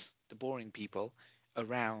humans, the boring people,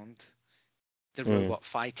 around the mm, robot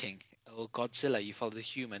fighting, or Godzilla, you follow the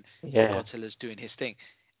human while yeah, Godzilla's doing his thing.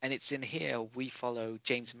 And it's in here we follow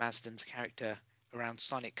James Marsden's character around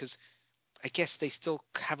Sonic, because I guess they still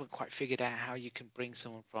haven't quite figured out how you can bring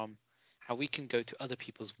someone from, how we can go to other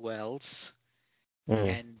people's worlds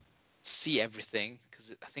mm, and see everything,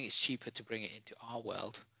 because I think it's cheaper to bring it into our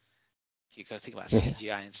world. You got to think about yeah,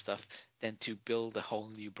 CGI and stuff than to build a whole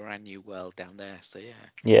new, brand new world down there. So yeah,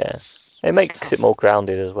 yeah. It it's makes it tough. more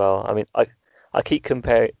grounded as well. I mean, I keep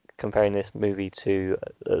comparing this movie to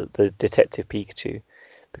the Detective Pikachu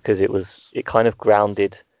because Yes. it kind of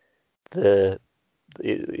grounded the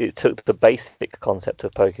it took the basic concept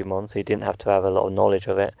of Pokemon, so you didn't have to have a lot of knowledge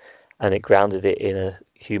of it, and it grounded it in a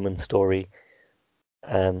human story,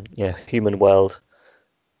 human world,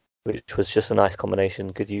 which was just a nice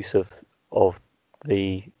combination, good use of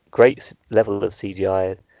the great level of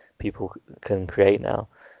CGI people can create now,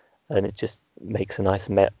 and it just makes a nice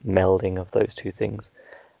melding of those two things.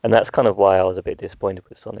 And that's kind of why I was a bit disappointed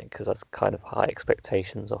with Sonic because I was kind of high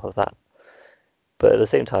expectations off of that. But at the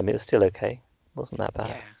same time, it was still okay. It wasn't that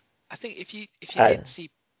bad. Yeah, I think if you Uh, did see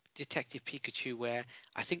Detective Pikachu, where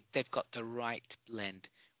I think they've got the right blend,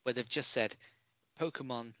 where they've just said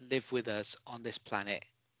Pokemon live with us on this planet,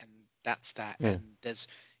 and that's that. mm, And there's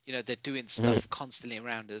they're doing stuff constantly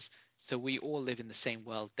around us, so we all live in the same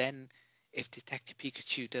world. Then if Detective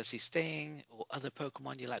Pikachu does his thing or other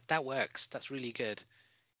Pokemon, you're like, that works, that's really good.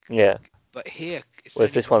 Yeah. But here it's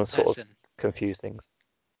Whereas only this one one sort of person. confuse things.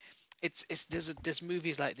 There's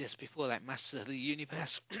movies like this before, like Masters of the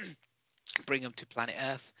Universe. Bring them to planet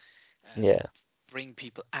Earth. Yeah. Bring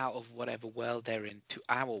people out of whatever world they're in to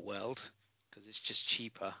our world because it's just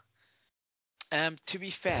cheaper. To be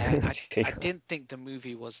fair, I didn't think the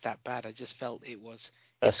movie was that bad. I just felt it's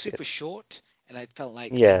super short, and I felt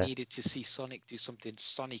like I needed to see Sonic do something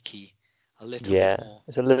Sonic-y a little bit more.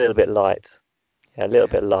 It's a little bit light. Yeah, a little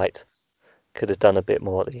bit light. Could have done a bit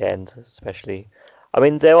more at the end, especially. I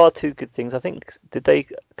mean, there are two good things. I think, did they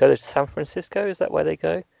go to San Francisco? Is that where they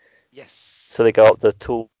go? Yes. So they go up the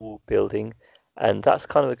tall building, and that's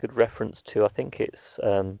kind of a good reference to, I think it's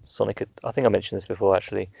Sonic. I think I mentioned this before,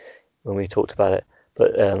 actually, when we talked about it.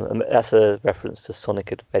 But that's a reference to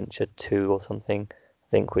Sonic Adventure 2 or something, I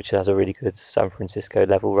think, which has a really good San Francisco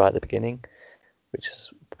level right at the beginning, which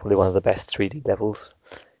is probably one of the best 3D levels.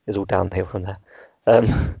 It's all downhill from there.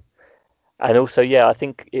 And also, I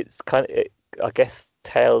think it's kind of, I guess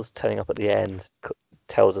Tails turning up at the end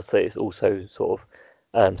tells us that it's also sort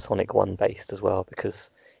of Sonic 1 based as well, because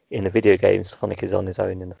in the video game, Sonic is on his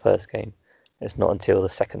own in the first game. It's not until the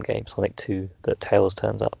second game, Sonic 2, that Tails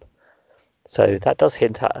turns up. So that does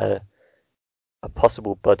hint at a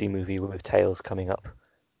possible buddy movie with Tails coming up,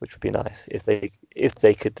 which would be nice if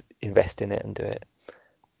they could invest in it and do it.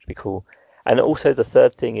 Which would be cool. And also the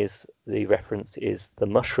third thing is the reference is the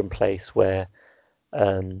mushroom place where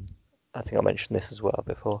I think I mentioned this as well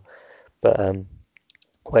before, but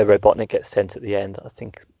where Robotnik gets sent at the end. I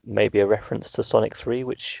think maybe a reference to Sonic 3,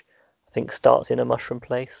 which I think starts in a mushroom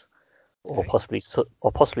place, or possibly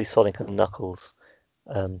Sonic and Knuckles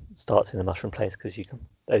starts in a mushroom place, because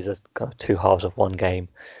those are kind of two halves of one game.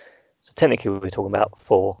 So technically we're talking about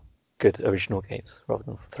 4 good original games rather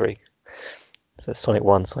than 3. So Sonic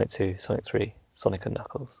 1, Sonic 2, Sonic 3, Sonic and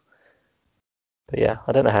Knuckles. But yeah,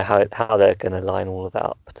 I don't know how they're going to line all of that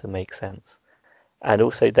up to make sense. And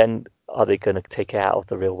also, then are they going to take it out of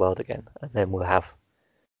the real world again? And then we'll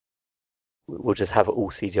just have all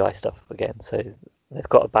CGI stuff again. So they've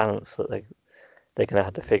got a balance that they're going to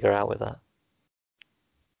have to figure out with that.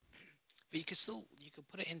 But you can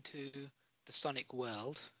put it into the Sonic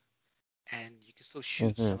world, and you can still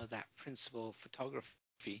shoot some of that principal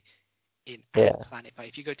photography in our planet. But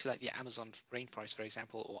if you go to like the Amazon rainforest, for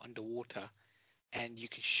example, or underwater, and you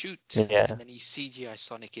can shoot, and then you CGI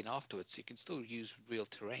Sonic in afterwards, so you can still use real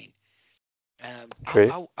terrain.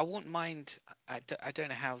 I wouldn't mind. I don't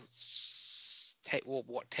know how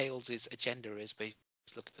what Tails' agenda is, but he's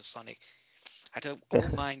looking for Sonic. I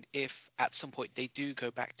wouldn't mind if at some point they do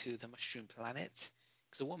go back to the Mushroom Planet,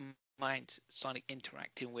 because I wouldn't mind Sonic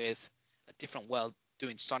interacting with a different world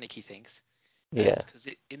doing Sonic-y things. Yeah. Because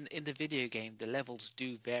in the video game, the levels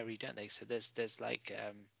do vary, don't they? So there's like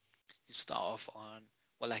you start off on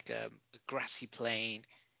a grassy plain,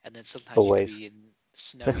 and then sometimes you could be in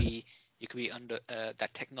snowy. You could be under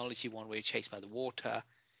that technology one where you're chased by the water.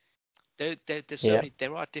 There's so many.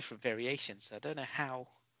 There are different variations. I don't know how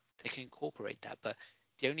they can incorporate that, but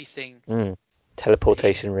the only thing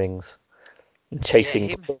teleportation rings, chasing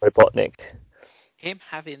Robotnik. Him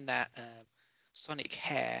having that Sonic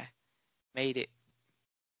hair made it,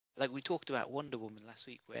 like we talked about Wonder Woman last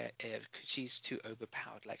week, where she's too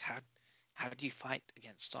overpowered. Like how do you fight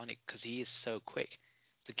against Sonic, because he is so quick?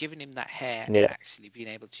 So giving him that hair and actually being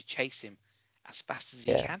able to chase him as fast as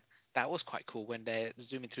he can, that was quite cool. When they're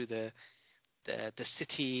zooming through the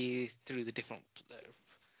city, through the different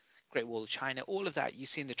Great Wall of China, all of that you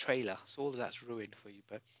see in the trailer, so all of that's ruined for you.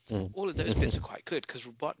 But all of those bits are quite good, because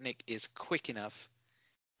Robotnik is quick enough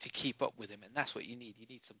to keep up with him, and that's what you need. You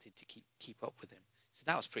need something to keep up with him. So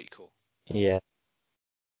that was pretty cool. Yeah,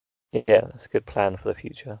 that's a good plan for the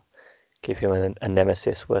future. Give him a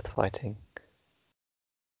nemesis worth fighting.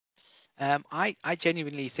 I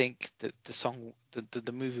genuinely think that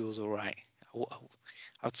the movie was all right. I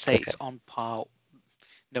would say it's on par.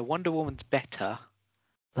 No, Wonder Woman's better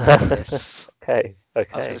than this. Okay. I was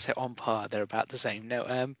going to say on par. They're about the same.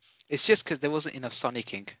 No, it's just because there wasn't enough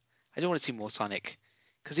Sonicking. I don't want to see more Sonic,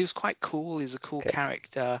 because he was quite cool. He's a cool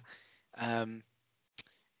character, and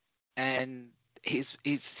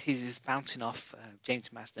he's bouncing off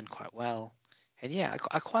James Marsden quite well. And yeah,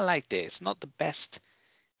 I quite liked it. It's not the best.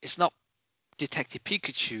 It's not Detective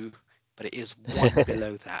Pikachu, but it is one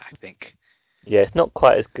below that, I think. Yeah, it's not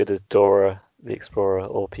quite as good as Dora the Explorer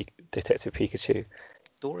or Detective Pikachu.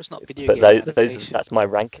 Dora's not video game adaptation. That's my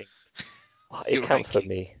ranking. It counts for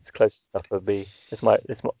me. It's close enough for me.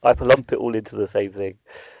 I lump it all into the same thing.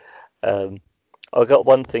 I got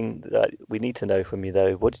one thing that we need to know from you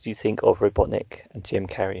though. What did you think of Robotnik and Jim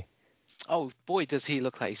Carrey? Oh boy, does he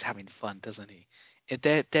look like he's having fun, doesn't he?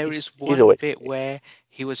 There is He's one always bit where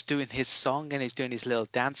he was doing his song and he's doing his little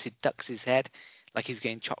dance. He ducks his head like he's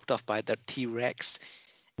getting chopped off by the T-Rex.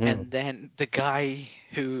 Mm. And then the guy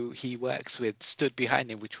who he works with stood behind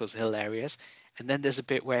him, which was hilarious. And then there's a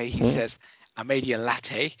bit where he says, "I made you a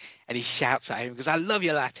latte," and he shouts at him because "I love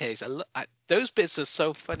your lattes." Those bits are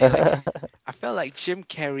so funny. Like, I felt like Jim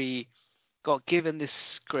Carrey got given this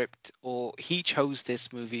script, or he chose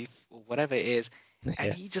this movie, or whatever it is, and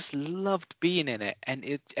Yeah. he just loved being in it, and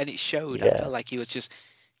it showed. I Yeah. felt like he was just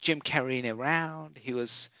Jim Carreying around. He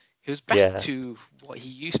was back Yeah. to what he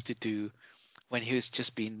used to do when he was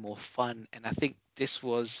just being more fun, and I think this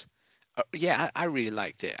was, I really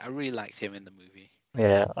liked it. I really liked him in the movie.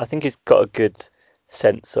 Yeah, I think he's got a good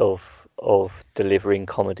sense of delivering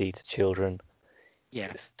comedy to children.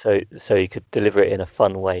 Yeah, So he could deliver it in a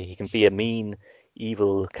fun way. He can be a mean,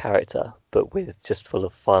 evil character, but with just full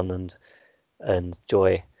of fun and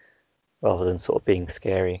joy, rather than sort of being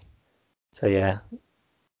scary. So yeah,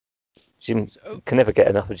 Jim so can never get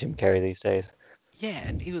enough of Jim Carrey these days. yeah,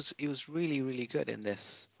 and he was really really good in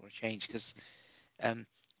this for a change because um,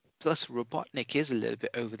 plus Robotnik is a little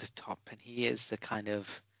bit over the top, and he is the kind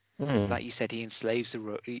of, Mm. like you said, he enslaves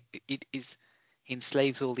he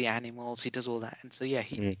enslaves all the animals. He does all that, and so yeah,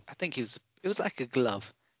 Mm. I think it was like a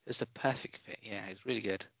glove. It was the perfect fit. Yeah, it was really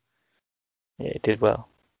good. Yeah, he did well.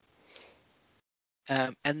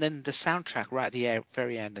 And then the soundtrack right at the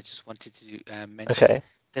very end, I just wanted to mention. Okay.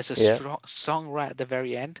 There's a Yeah. strong song right at the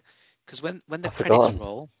very end because when the I've credits forgotten.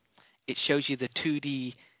 roll, it shows you the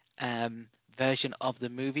 2D version of the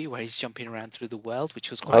movie where he's jumping around through the world, which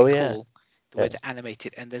was quite Oh yeah. cool. The way Yeah. to animate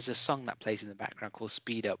it, and there's a song that plays in the background called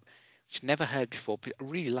Speed Up, which I've never heard before, but I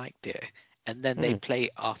really liked it. And then they Mm. play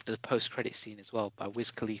after the post-credit scene as well by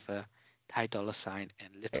Wiz Khalifa, Ty Dolla $ign,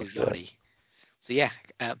 and Little Excellent. Yachty. So yeah,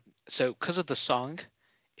 so because of the song,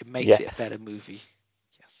 it makes Yes. it a better movie.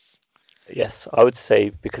 Yes. Yes, I would say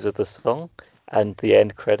because of the song and the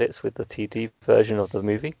end credits with the TD version of the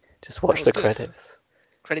movie. Just watch was the good. credits.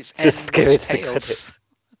 Credits Just end, skip watch it to the Tails. credits.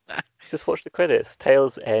 Just watch the credits.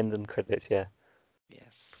 Tails, end, and credits. Yeah.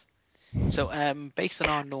 Yes. So based on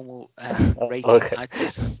our normal rating, Okay.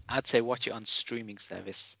 I'd say watch it on streaming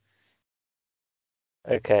service.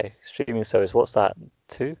 Okay. Streaming service. What's that?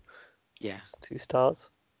 2? Yeah. 2 stars.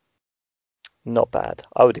 Not bad.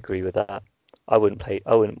 I would agree with that. I wouldn't pay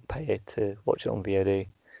it to watch it on VOD.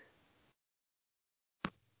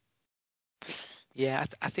 Yeah,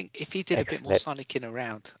 I think if he did a bit more Excellent. Sonicing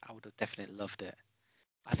around, I would have definitely loved it.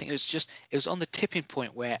 I think it was on the tipping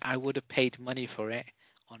point where I would have paid money for it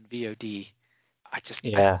on VOD.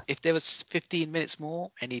 Yeah. If there was 15 minutes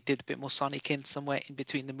more and he did a bit more Sonicing somewhere in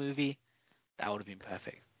between the movie, that would have been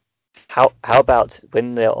perfect. How about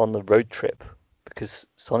when they're on the road trip? Because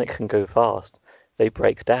Sonic can go fast, they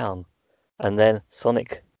break down, and then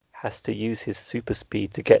Sonic has to use his super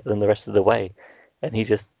speed to get them the rest of the way, and he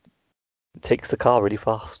just takes the car really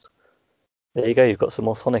fast. There you go, you've got some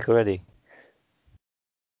more Sonic already.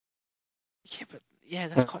 Yeah, but yeah,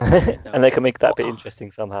 that's quite bad, though. And they can make that bit What-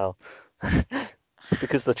 interesting somehow.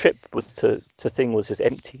 Because the trip was to thing was just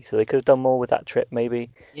empty, so they could have done more with that trip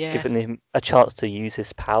maybe. Yeah, Given him a chance to use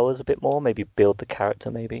his powers a bit more, maybe build the character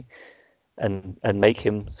maybe, and make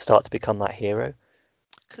him start to become that hero.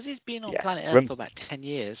 because he's been on Yeah. planet Earth for about 10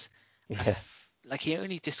 years. Yeah, Like he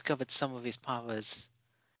only discovered some of his powers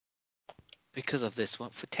because of this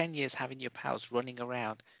one. For 10 years having your powers running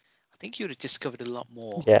around, I think you would have discovered a lot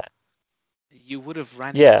more. yeah, You would have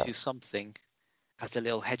ran Yeah. into something as a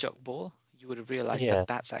little hedgehog ball. You would have realized Yeah. that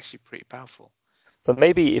that's actually pretty powerful. but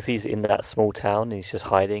maybe if he's in that small town and he's just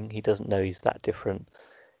hiding, he doesn't know he's that different.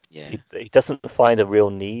 Yeah, He doesn't find a real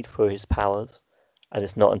need for his powers, and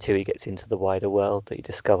it's not until he gets into the wider world that he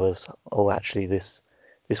discovers, oh, actually this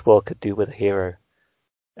world could do with a hero,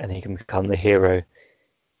 and he can become the hero,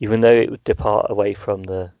 even though it would depart away from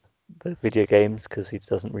the video games because he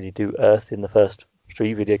doesn't really do Earth in the first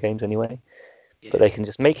 3 video games anyway. yeah. But they can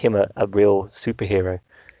just make him a real superhero,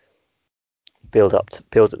 build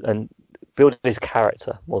his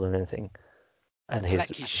character more than anything, and I his like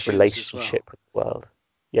his shoes as relationship with the world.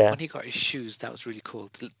 Yeah, When he got his shoes, that was really cool.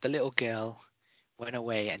 The little girl went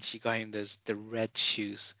away and she got him the red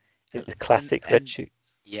shoes. the classic red shoe.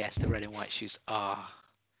 Yes, the red and white shoes.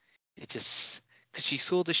 It just, because she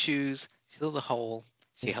saw the shoes, she saw the hole,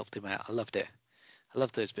 she helped him out. I loved it. I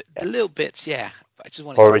love those bits. The Yeah. little bits, yeah. But I just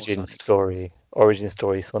wanted to see more Origin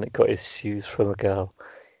story. Sonic got his shoes from a girl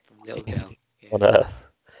from little girl. Yeah. on Earth.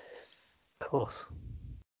 Of course.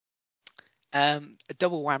 A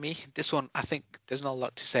double whammy. This one, I think there's not a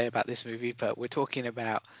lot to say about this movie, but we're talking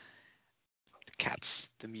about Cats,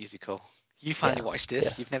 the musical. You finally Yeah, watched this.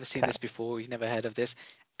 yeah. You've never seen Cat. this before. You've never heard of this.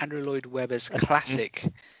 Andrew Lloyd Webber's classic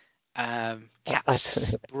I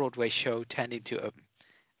Cats Broadway show turned into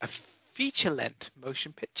a feature-length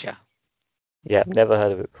motion picture. Yeah, I've never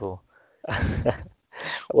heard of it before.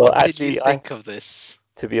 Well, What did you actually, think of this?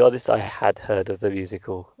 to be honest, I had heard of the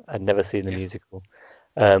musical. I'd never seen the Yeah. musical.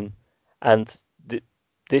 Um, and th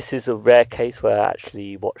this is a rare case where I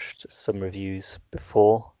actually watched some reviews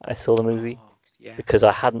before I saw the movie Oh, yeah. because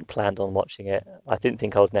I hadn't planned on watching it. I didn't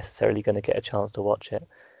think I was necessarily going to get a chance to watch it.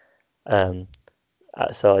 Um,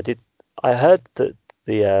 so I did. I heard that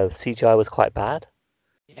the CGI was quite bad.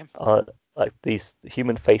 Yeah. Like these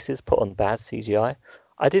human faces put on bad CGI.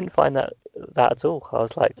 I didn't find that at all. I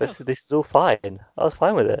was like, No. this is all fine. I was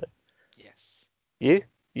fine with it. Yes.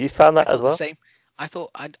 You found I that as thought the well? same. I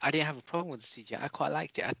thought I didn't have a problem with the CGI. I quite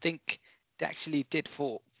liked it. I think they actually did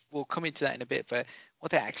for. We'll come into that in a bit, but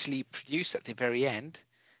what they actually produced at the very end,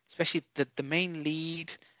 especially the main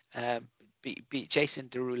lead, be it Jason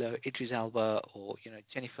Derulo, Idris Elba, or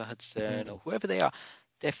Jennifer Hudson, or whoever they are,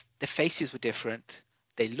 their faces were different.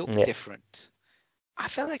 They looked Yeah. different. I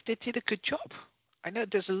felt like they did a good job. I know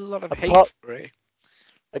there's a lot of hate Apart, for it.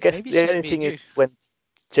 I guess Maybe it's the just only me thing and is you. when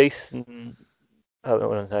Jason, oh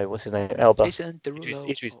no, what's his name? Elba. Jason Derulo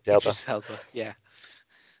Idris or Elba. Idris Elba. Yeah.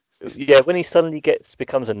 Yeah, when he suddenly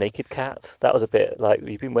becomes a naked cat, that was a bit like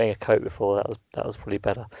you've been wearing a coat before. That was probably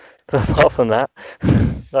better. But apart from that,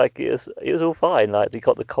 like it was all fine. Like they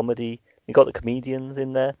got the comedy, you got the comedians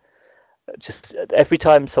in there. Just every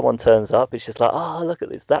time someone turns up, it's just like, oh, look at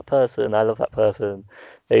this, that person. I love that person.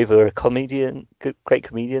 They're either a comedian, great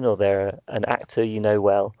comedian, or they're an actor you know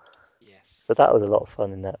well. Yes. So that was a lot of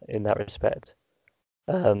fun in that respect.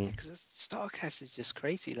 Yeah, because Starcast is just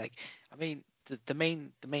crazy. Like, I mean, the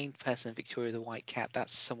main person, Victoria the White Cat,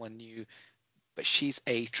 that's someone new, but she's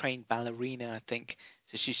a trained ballerina, I think.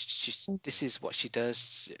 So she's this is what she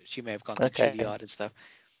does. She may have gone to Okay, Juilliard and stuff.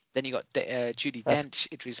 Then you got Judi that's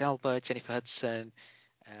Dench, Idris Elba, Jennifer Hudson,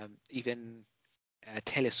 even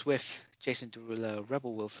Taylor Swift, Jason Derulo,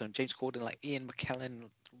 Rebel Wilson, James Corden, like Ian McKellen,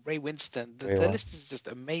 Ray Winston. The everyone. list is just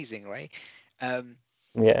amazing, right? Um,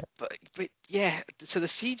 Yeah, but yeah, so the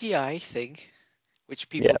CGI thing, which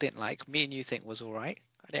people yeah, didn't like, me and you think was all right.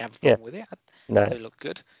 I didn't have a yeah. problem with it. I No, thought it looked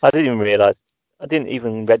good. I didn't even realize. I didn't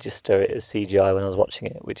even register it as CGI when I was watching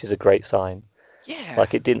it, which is a great sign. Yeah,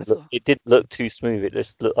 Like I thought. it didn't look too smooth. It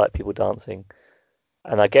just looked like people dancing.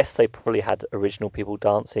 And I guess they probably had original people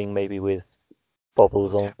dancing, maybe with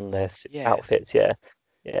bobbles Okay. on their Yeah, outfits. Yeah,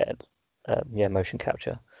 yeah, yeah, motion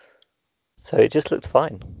capture. So it just looked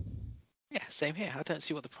fine. yeah, same here. I don't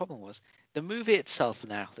see what the problem was. The movie itself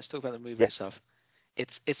now. Let's talk about the movie Yeah, itself.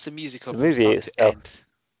 It's a musical the from movie start to itself, end.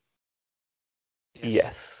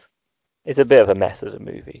 Yes, yes, it's a bit of a mess as a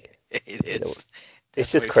movie. it You know, is.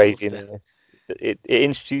 it's There's just no faults crazy. there. It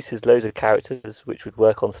introduces loads of characters which would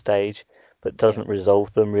work on stage, but Yeah. doesn't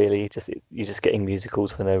resolve them really. You're just getting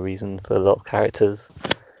musicals for no reason for a lot of characters.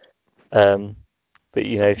 Um, but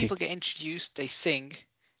you know, Some if you people get introduced, they sing,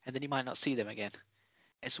 and then you might not see them again.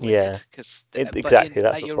 It's weird yeah, because, but in exactly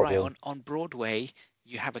that's like the you're right, problem. on Broadway,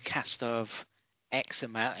 you have a cast of X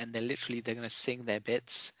amount, and they're going to sing their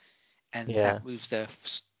bits, and Yeah, that moves the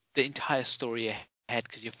entire story ahead because you're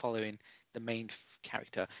following the main character,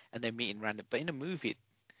 and they're meeting random. But in a movie,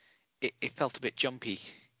 it felt a bit jumpy.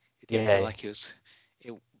 It didn't feel yeah, like it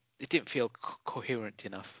it didn't feel coherent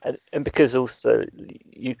enough. and because also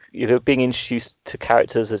you're being introduced to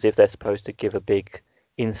characters as if they're supposed to give a big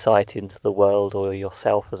insight into the world or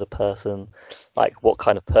yourself as a person, Yeah. like what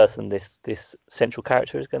kind of person this central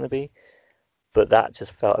character is going to be. But that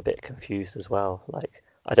just felt a bit confused as well. Like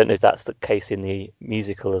I don't know if that's the case in the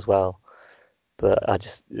musical as well, but I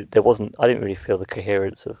didn't really feel the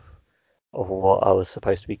coherence of what I was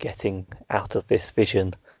supposed to be getting out of this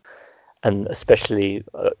vision. And especially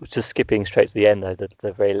just skipping straight to the end though,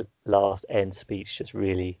 the very last end speech just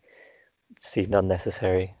really seemed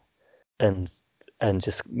unnecessary and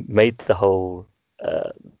just made the whole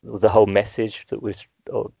message that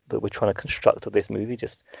we're trying to construct of this movie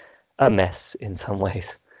just a mess in some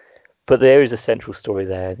ways. But there is a central story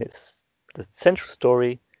there, and it's the central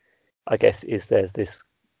story, I guess, is there's this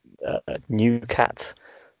new cat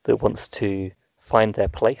that wants to find their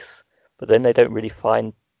place, but then they don't really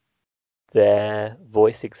find their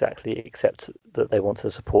voice exactly, except that they want to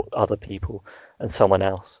support other people and someone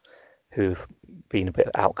else who've been a bit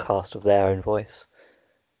outcast of their own voice.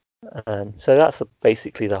 So that's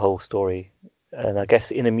basically the whole story. And I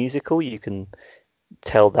guess in a musical, you can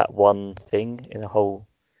tell that one thing in a whole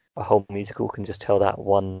a whole musical can just tell that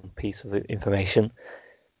one piece of information.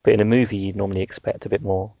 But in a movie, you'd normally expect a bit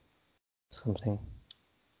more something.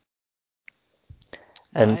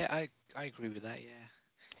 No, And I agree with that. Yeah,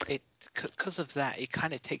 it because of that, it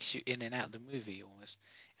kind of takes you in and out of the movie almost.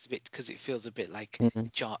 It's a bit because it feels a bit like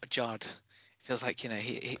jarred. It feels like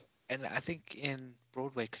and I think in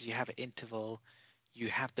Broadway because you have an interval, you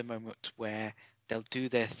have the moment where they'll do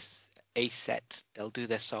their A set, they'll do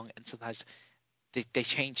their song, and sometimes they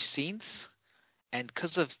change scenes. And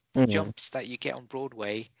because of the jumps that you get on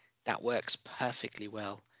Broadway, that works perfectly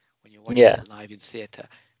well when you're watching yeah, it live in theatre.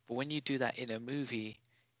 But when you do that in a movie,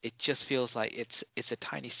 it just feels like it's a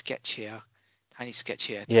tiny sketch here,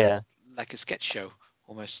 yeah, like a sketch show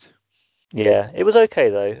almost. yeah. It was okay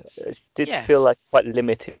though. It did Yeah, feel like quite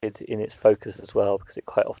limited in its focus as well because it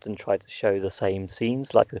quite often tried to show the same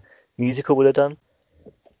scenes like a musical would have done.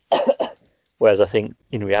 Whereas I think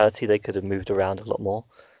in reality they could have moved around a lot more.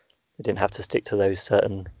 They didn't have to stick to those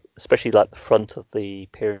certain, especially like the front of the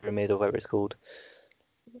pyramid or whatever it's called,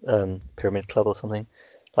 Pyramid Club or something.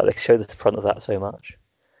 Like they show the front of that so much.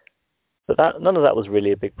 But that none of that was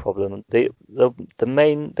really a big problem. The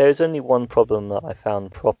main there's only one problem that I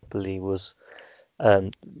found properly was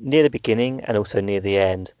near the beginning and also near the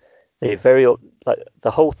end. They very like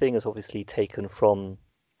the whole thing is obviously taken from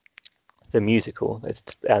the musical.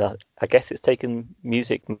 And I guess it's taken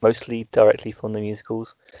music mostly directly from the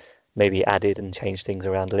musicals, maybe added and changed things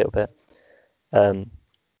around a little bit. Um,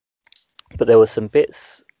 but there were some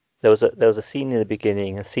bits. There was a scene near the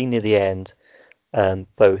beginning, a scene near the end,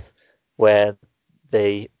 both where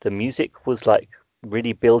the music was like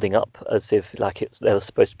really building up as if like there was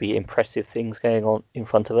supposed to be impressive things going on in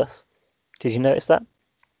front of us. Did you notice that?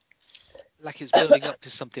 like it's building up to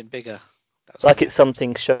something bigger. That's what Like you it's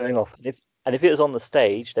something showing off. And if it was on the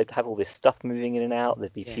stage, they'd have all this stuff moving in and out.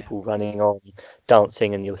 There'd be Yeah, people running on,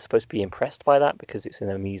 dancing, and you're supposed to be impressed by that because it's in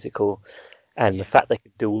a musical. And the yeah, fact they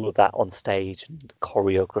could do all of that on stage and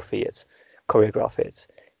choreograph it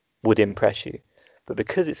would impress you. But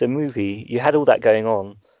because it's a movie, you had all that going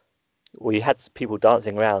on. Well, you had people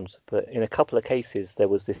dancing around, but in a couple of cases there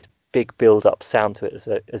was this big build-up sound to it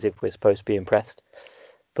as if we're supposed to be impressed.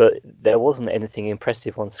 But there wasn't anything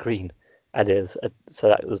impressive on screen, and so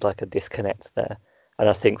that was like a disconnect there. And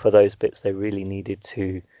I think for those bits they really needed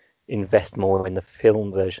to invest more in the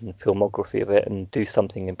film version, filmography of it, and do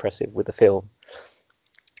something impressive with the film.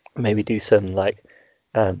 Maybe do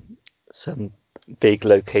um, some big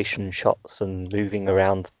location shots and moving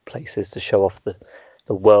around places to show off the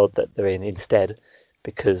world that they're in instead,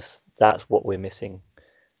 because that's what we're missing,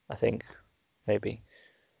 I think, maybe.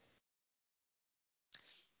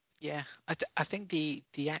 yeah. I think the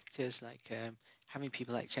actors like having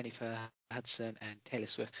people like Jennifer Hudson and Taylor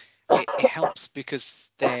Swift, it helps because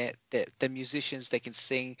they're musicians. They can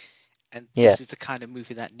sing, and Yeah, this is the kind of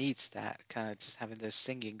movie that needs that kind of just having those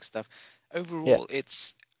singing stuff. yeah. Overall,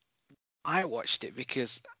 I watched it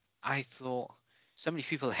because I thought so many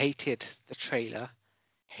people hated the trailer,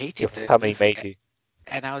 Your hated the family movie, made you.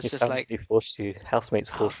 and I was Your just like, family forced you. Housemates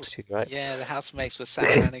oh, forced you, right? yeah, the housemates were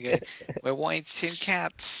sat around and going, we're watching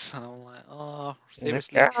Cats. And I'm like, oh,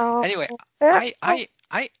 seriously. Anyway,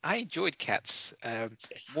 I enjoyed Cats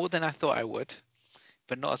more than I thought I would,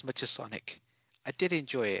 but not as much as Sonic. I did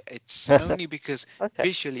enjoy it. It's only because Okay.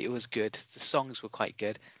 visually it was good. The songs were quite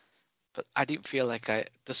good, but I didn't feel like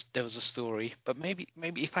there was a story. But maybe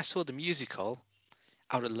if I saw the musical,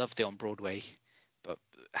 I would have loved it on Broadway. But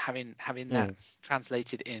having that Mm,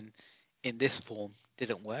 translated in this form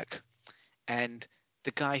didn't work. And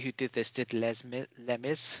the guy who did this did Les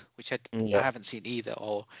Mis, which I yeah. haven't seen either,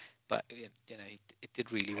 but it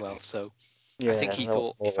did really well. So I think Yeah. he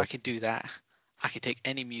thought if I could do that, I could take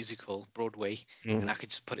any musical Broadway and Mm, I could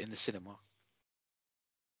just put it in the cinema.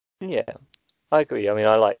 yeah. I agree. I mean,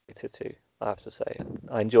 I liked it too. I have to say,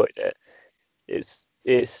 I enjoyed it.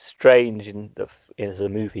 It's strange as a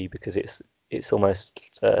movie because it's almost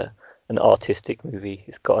an artistic movie.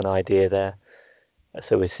 It's got an idea there,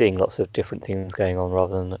 so we're seeing lots of different things going on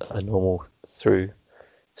rather than a normal through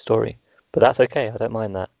story. But that's okay. I don't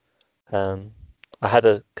mind that. Um, I had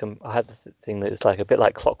a thing that was like a bit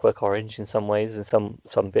like Clockwork Orange in some ways, in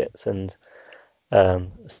some bits, and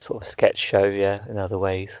sort of sketch show, yeah, in other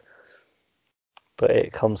ways. But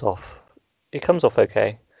it comes off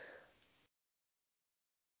okay.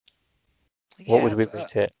 What would Yeah, we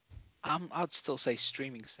rate it? I'd still say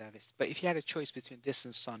streaming service. But if you had a choice between this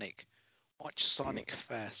and Sonic, watch Sonic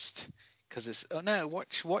first, because it's oh no,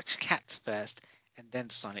 watch Cats first and then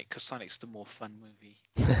Sonic, because Sonic's the more fun movie.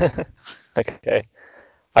 Okay.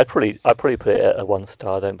 I'd probably put it at a 1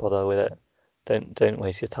 star. Don't bother with it. Don't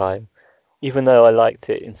waste your time. even though I liked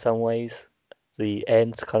it in some ways, the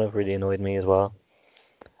end kind of really annoyed me as well.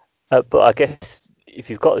 But I guess if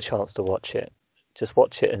you've got the chance to watch it, just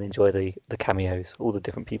watch it and enjoy the cameos, all the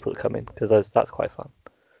different people that come in, because that's quite fun.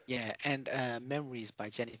 Yeah, and Memories by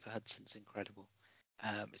Jennifer Hudson's incredible.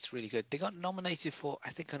 It's really good. They got nominated for, I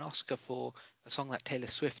think, an Oscar for a song that Taylor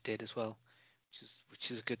Swift did as well,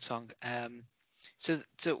 which is a good song. So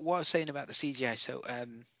what I was saying about the CGI, so Yeah,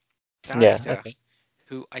 director okay.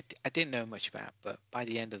 who I didn't know much about, but by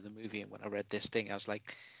the end of the movie and when I read this thing, I was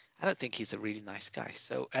like, I don't think he's a really nice guy.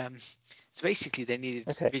 So basically they needed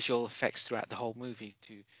Okay. visual effects throughout the whole movie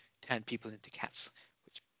to turn people into cats,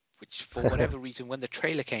 which for whatever reason, when the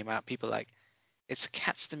trailer came out, people were like, it's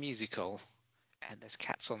Cats the musical, and there's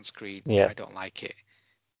cats on screen. Yeah. I don't like it.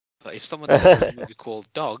 But if someone said there's a movie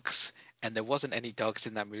called Dogs and there wasn't any dogs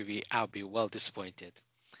in that movie, I would be well disappointed.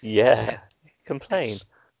 Yeah, complain.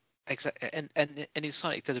 Exactly, and in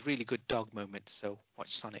Sonic there's a really good dog moment, so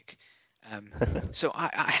watch Sonic. So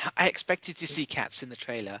I expected to see cats in the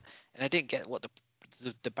trailer, and I didn't get what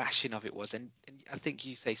the bashing of it was, and I think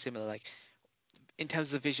you say similar, like in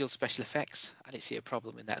terms of visual special effects, I didn't see a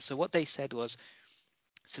problem in that. So what they said was,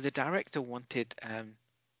 so the director wanted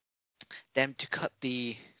them to cut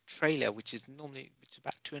the trailer, which is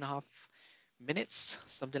about 2.5 minutes,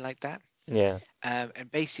 something like that. Yeah.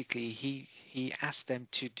 And basically he asked them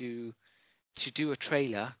to do a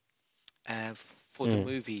trailer for the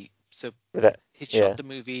movie. So he shot the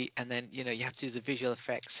movie, and then you have to do the visual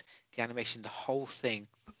effects, the animation, the whole thing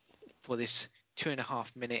for this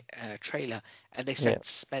 2.5 minute trailer. And they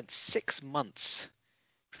spent 6 months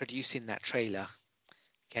producing that trailer.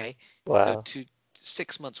 Okay. Wow. So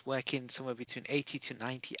 6 months working somewhere between 80 to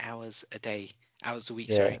 90 hours a week,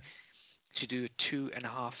 Yeah. to do a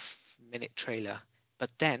 2.5 minute trailer. But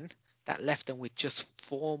then that left them with just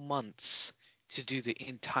 4 months to do the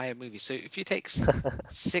entire movie. So if it takes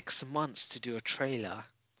 6 months to do a trailer,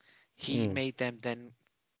 he made them then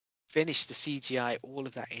finish the CGI, all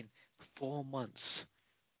of that in 4 months,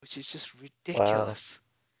 which is just ridiculous. Wow.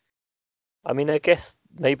 I mean, I guess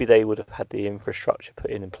maybe they would have had the infrastructure put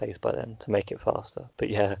in place by then to make it faster. But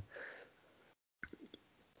yeah,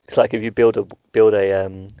 it's like if you build a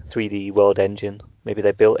 3D world engine, maybe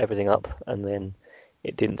they built everything up and then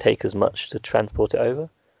it didn't take as much to transport it over.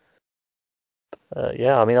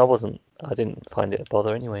 Yeah, I mean, I didn't find it a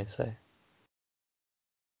bother anyway. So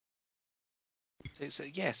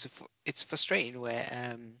it's frustrating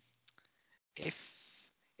where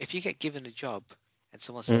if you get given a job and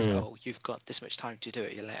someone says, "Oh, you've got this much time to do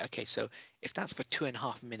it," you're like, "Okay, so if that's for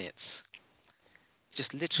 2.5 minutes,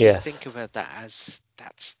 just literally think of that as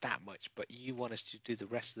that's that much, but you want us to do the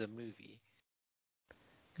rest of the movie."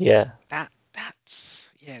 Yeah.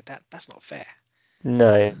 That's not fair.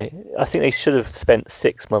 No, I think they should have spent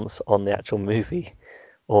 6 months on the actual movie,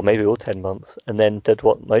 or maybe all 10 months, and then did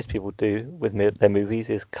what most people do with their movies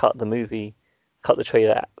is cut the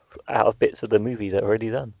trailer out of bits of the movie that are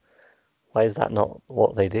already done. Why is that not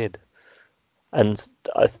what they did? And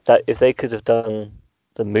if they could have done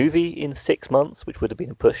the movie in 6 months, which would have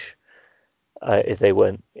been a push, if they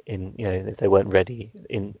weren't ready,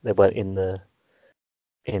 they weren't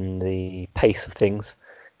in the pace of things,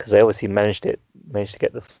 because they obviously managed to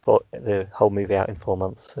get the whole movie out in 4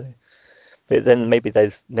 months. So, but then maybe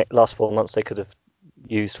those last 4 months they could have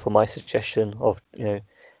used for my suggestion of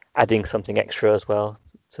adding something extra as well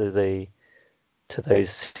to those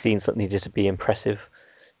scenes that needed to be impressive,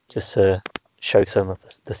 just to show some of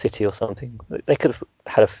the city or something. They could have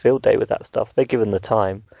had a field day with that stuff. They're given the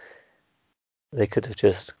time. They could have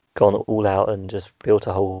just gone all out and just built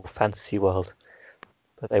a whole fantasy world,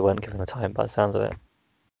 but they weren't given the time by the sounds of it.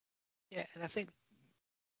 Yeah, and I think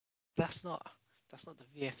that's not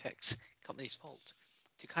the VFX company's fault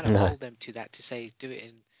to kind of hold them to that, to say do it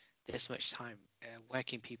in this much time.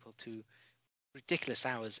 Working people to ridiculous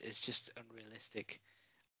hours is just unrealistic,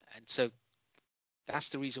 and so that's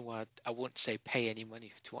the reason why I wouldn't say pay any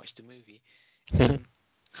money to watch the movie. It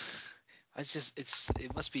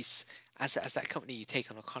must be as that company, you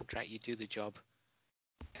take on a contract, you do the job,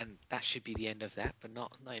 and that should be the end of that, but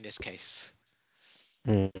not in this case.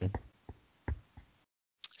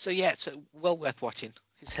 So yeah, it's well worth watching.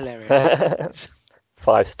 It's hilarious.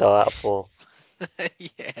 5-star out of 4.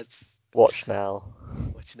 Yes. Watch now.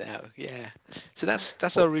 Yeah. So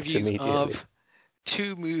that's our reviews of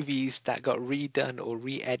 2 movies that got redone or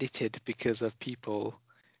re-edited because of people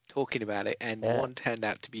talking about it, and one turned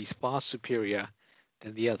out to be far superior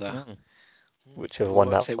than the other. Whichever one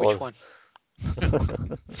that was. Which one?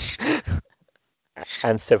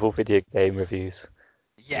 And several video game reviews.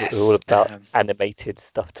 Yes. We're all about animated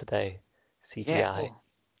stuff today. CGI. Yeah,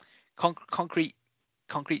 Concrete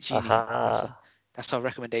Genie. Aha. That's our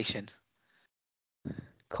recommendation.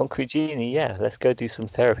 Concrete Genie, yeah, let's go do some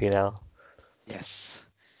therapy now. Yes.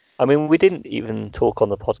 I mean, we didn't even talk on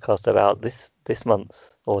the podcast about this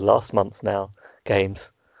month's or last month's now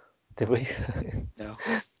games, did we? No.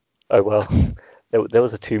 Oh well, there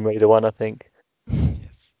was a Tomb Raider one, I think.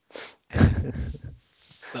 Yes.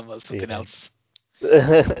 Something Yeah. else.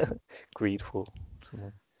 Greedfall.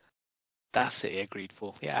 Someone. That's it.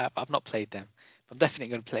 Greedfall. Yeah, I've not played them. I'm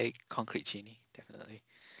definitely going to play Concrete Genie. Definitely.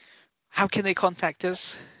 How can they contact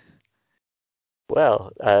us?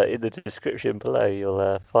 Well, in the description below,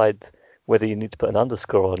 you'll find whether you need to put an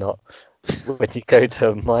underscore or not when you go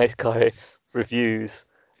to My Guy Reviews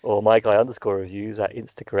or My Guy _Reviews at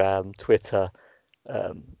Instagram, Twitter,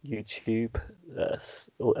 YouTube,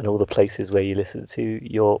 and all the places where you listen to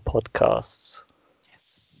your podcasts.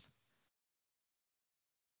 Yes.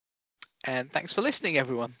 And thanks for listening,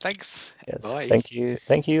 everyone. Thanks. Yes. Bye. Thank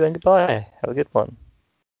you, and goodbye. Have a good one.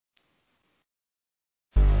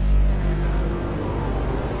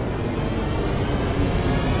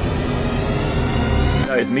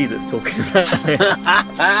 No, it's me that's talking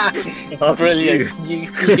about it. Oh, Brilliant. you.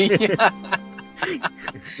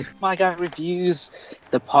 My Guy Reviews,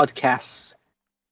 the podcasts.